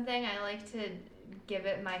do something, I like to give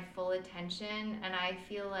it my full attention, and I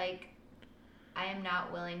feel like I am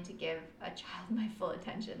not willing to give a child my full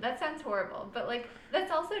attention. That sounds horrible, but like,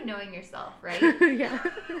 that's also knowing yourself, right? Yeah.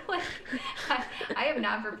 Like, I am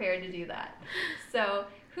not prepared to do that. So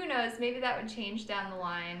who knows, maybe that would change down the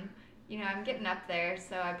line. You know, I'm getting up there,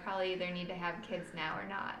 so I probably either need to have kids now or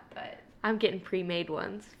not, but... I'm getting pre-made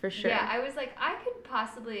ones, for sure. Yeah, I was like, I could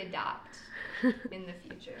possibly adopt in the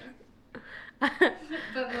future.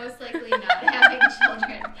 But most likely not having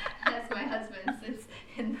children, as my husband sits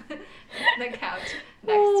in the couch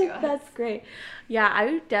next to us. That's great. Yeah,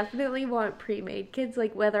 I definitely want pre-made kids,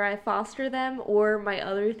 like whether I foster them or my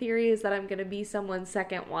other theory is that I'm going to be someone's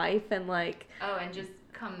second wife and like... Oh, and just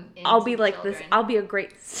come in. I'll be like children. this. I'll be a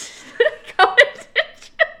great...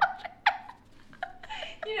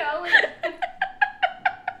 You know,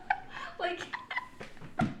 like...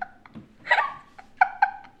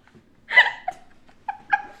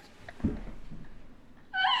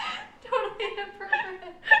 Totally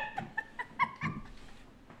inappropriate.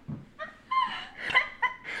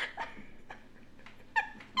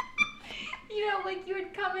 You know, like you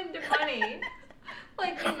would come into money.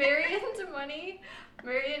 Like you marry into money,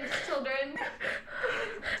 marry into children.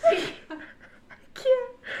 I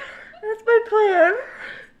can't. That's my plan.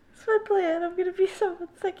 That's my plan. I'm gonna be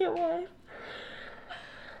someone's second wife.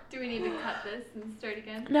 Do we need to cut this and start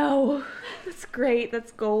again? No. That's great.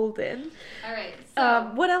 That's golden. All right.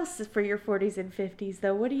 So, what else is for your 40s and 50s,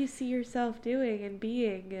 though? What do you see yourself doing and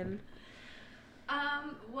being? And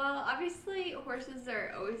well, obviously, horses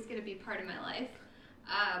are always going to be part of my life.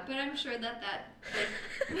 But I'm sure that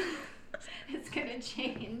like, it's going to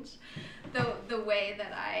change. The way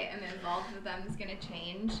that I am involved with them is going to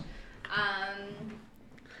change.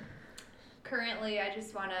 Currently, I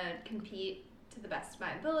just want to compete to the best of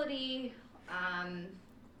my ability.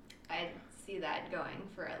 I see that going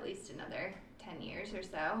for at least another 10 years or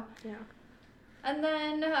so. Yeah. And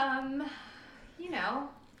then, you know,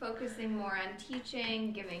 focusing more on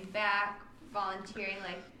teaching, giving back, volunteering.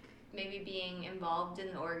 Like, maybe being involved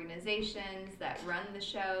in the organizations that run the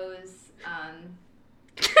shows,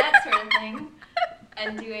 that sort of thing,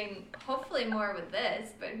 and doing hopefully more with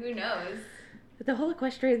this, but who knows? The whole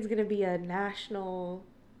equestrian is going to be a national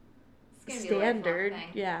standard.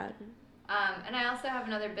 Yeah. And I also have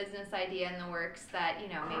another business idea in the works that,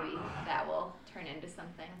 maybe that will turn into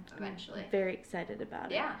something eventually. I'm very excited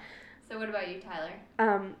about it. Yeah. So what about you, Tyler?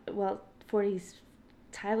 Well, 40s,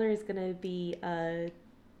 Tyler is going to be a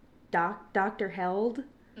Dr. Held,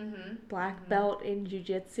 black belt in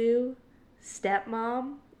jiu-jitsu,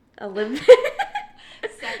 stepmom, Olympic...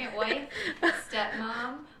 Second wife,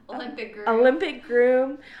 stepmom, Olympic groom. Olympic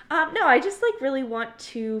groom. No, I just really want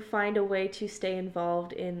to find a way to stay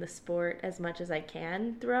involved in the sport as much as I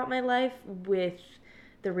can throughout my life, with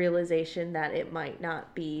the realization that it might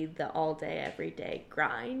not be the all day, every day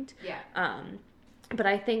grind. Yeah. But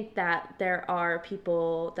I think that there are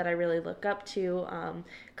people that I really look up to.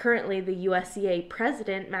 Currently, the USCA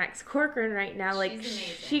president, Max Corcoran, right now,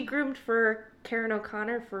 she groomed for Karen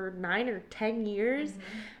O'Connor for 9 or 10 years.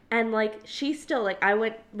 And, she still,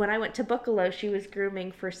 when I went to Buccalo, she was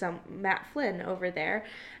grooming for some Matt Flynn over there.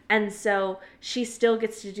 And so she still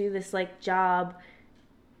gets to do this, job,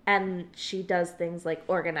 and she does things like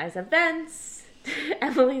organize events.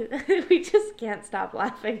 Emily, we just can't stop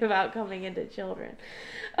laughing about coming into children.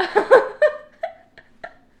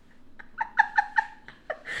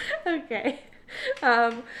 Okay.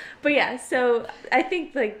 But yeah, so I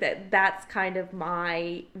think that's kind of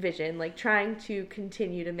my vision, trying to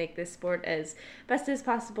continue to make this sport as best as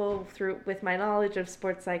possible with my knowledge of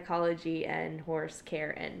sports psychology and horse care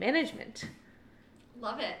and management.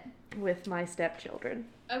 Love it. With my stepchildren.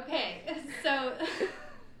 Okay, so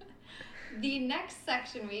the next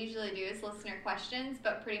section we usually do is listener questions,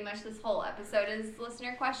 but pretty much this whole episode is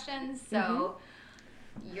listener questions, so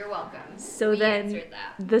you're welcome. So then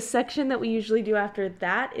the section that we usually do after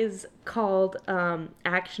that is called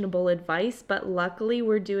actionable advice, but luckily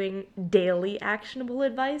we're doing daily actionable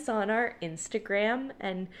advice on our Instagram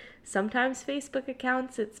and sometimes Facebook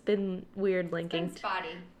accounts. It's been weird linking.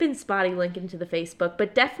 Been spotty linking to the Facebook,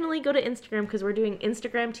 but definitely go to Instagram because we're doing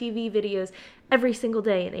Instagram TV videos every single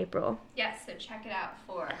day in April. Yes, so check it out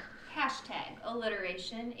for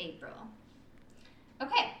 #AlliterationApril.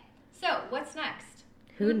 Okay, so what's next?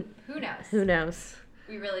 Who knows? Who knows?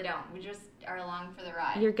 We really don't. We just are along for the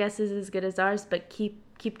ride. Your guess is as good as ours, but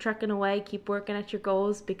keep trucking away, keep working at your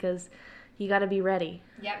goals because you got to be ready.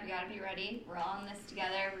 Yep, you got to be ready. We're all in this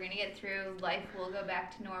together. We're going to get through. Life will go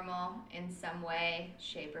back to normal in some way,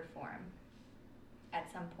 shape, or form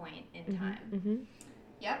at some point in time.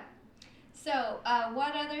 Yep. So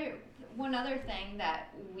one other thing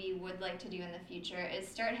that we would like to do in the future is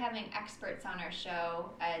start having experts on our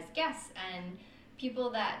show as guests and people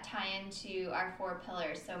that tie into our 4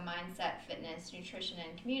 pillars, so mindset, fitness, nutrition,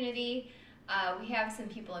 and community. We have some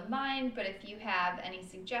people in mind, but if you have any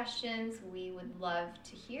suggestions, we would love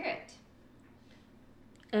to hear it.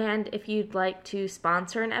 And if you'd like to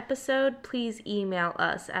sponsor an episode, please email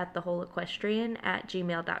us at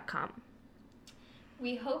thewholeequestrian@gmail.com.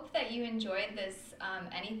 We hope that you enjoyed this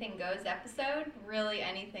Anything Goes episode. Really,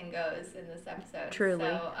 anything goes in this episode. Truly.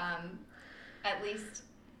 So, at least,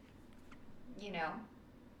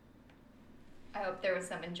 I hope there was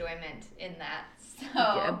some enjoyment in that. So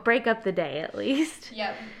yeah, break up the day at least.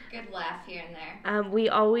 Yep, good laugh here and there. We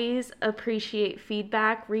always appreciate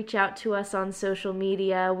feedback. Reach out to us on social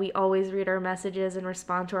media. We always read our messages and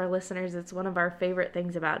respond to our listeners. It's one of our favorite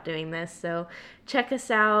things about doing this. So check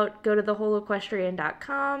us out. Go to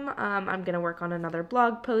thewholeequestrian.com. I'm going to work on another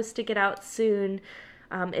blog post to get out soon.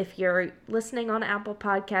 If you're listening on Apple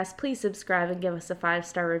Podcasts, please subscribe and give us a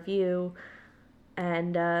 5-star review.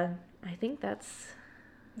 And I think that's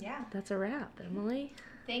a wrap, Emily.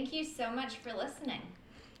 Thank you so much for listening.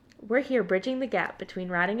 We're here bridging the gap between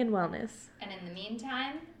riding and wellness. And in the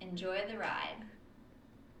meantime, enjoy the ride.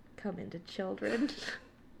 Come into children.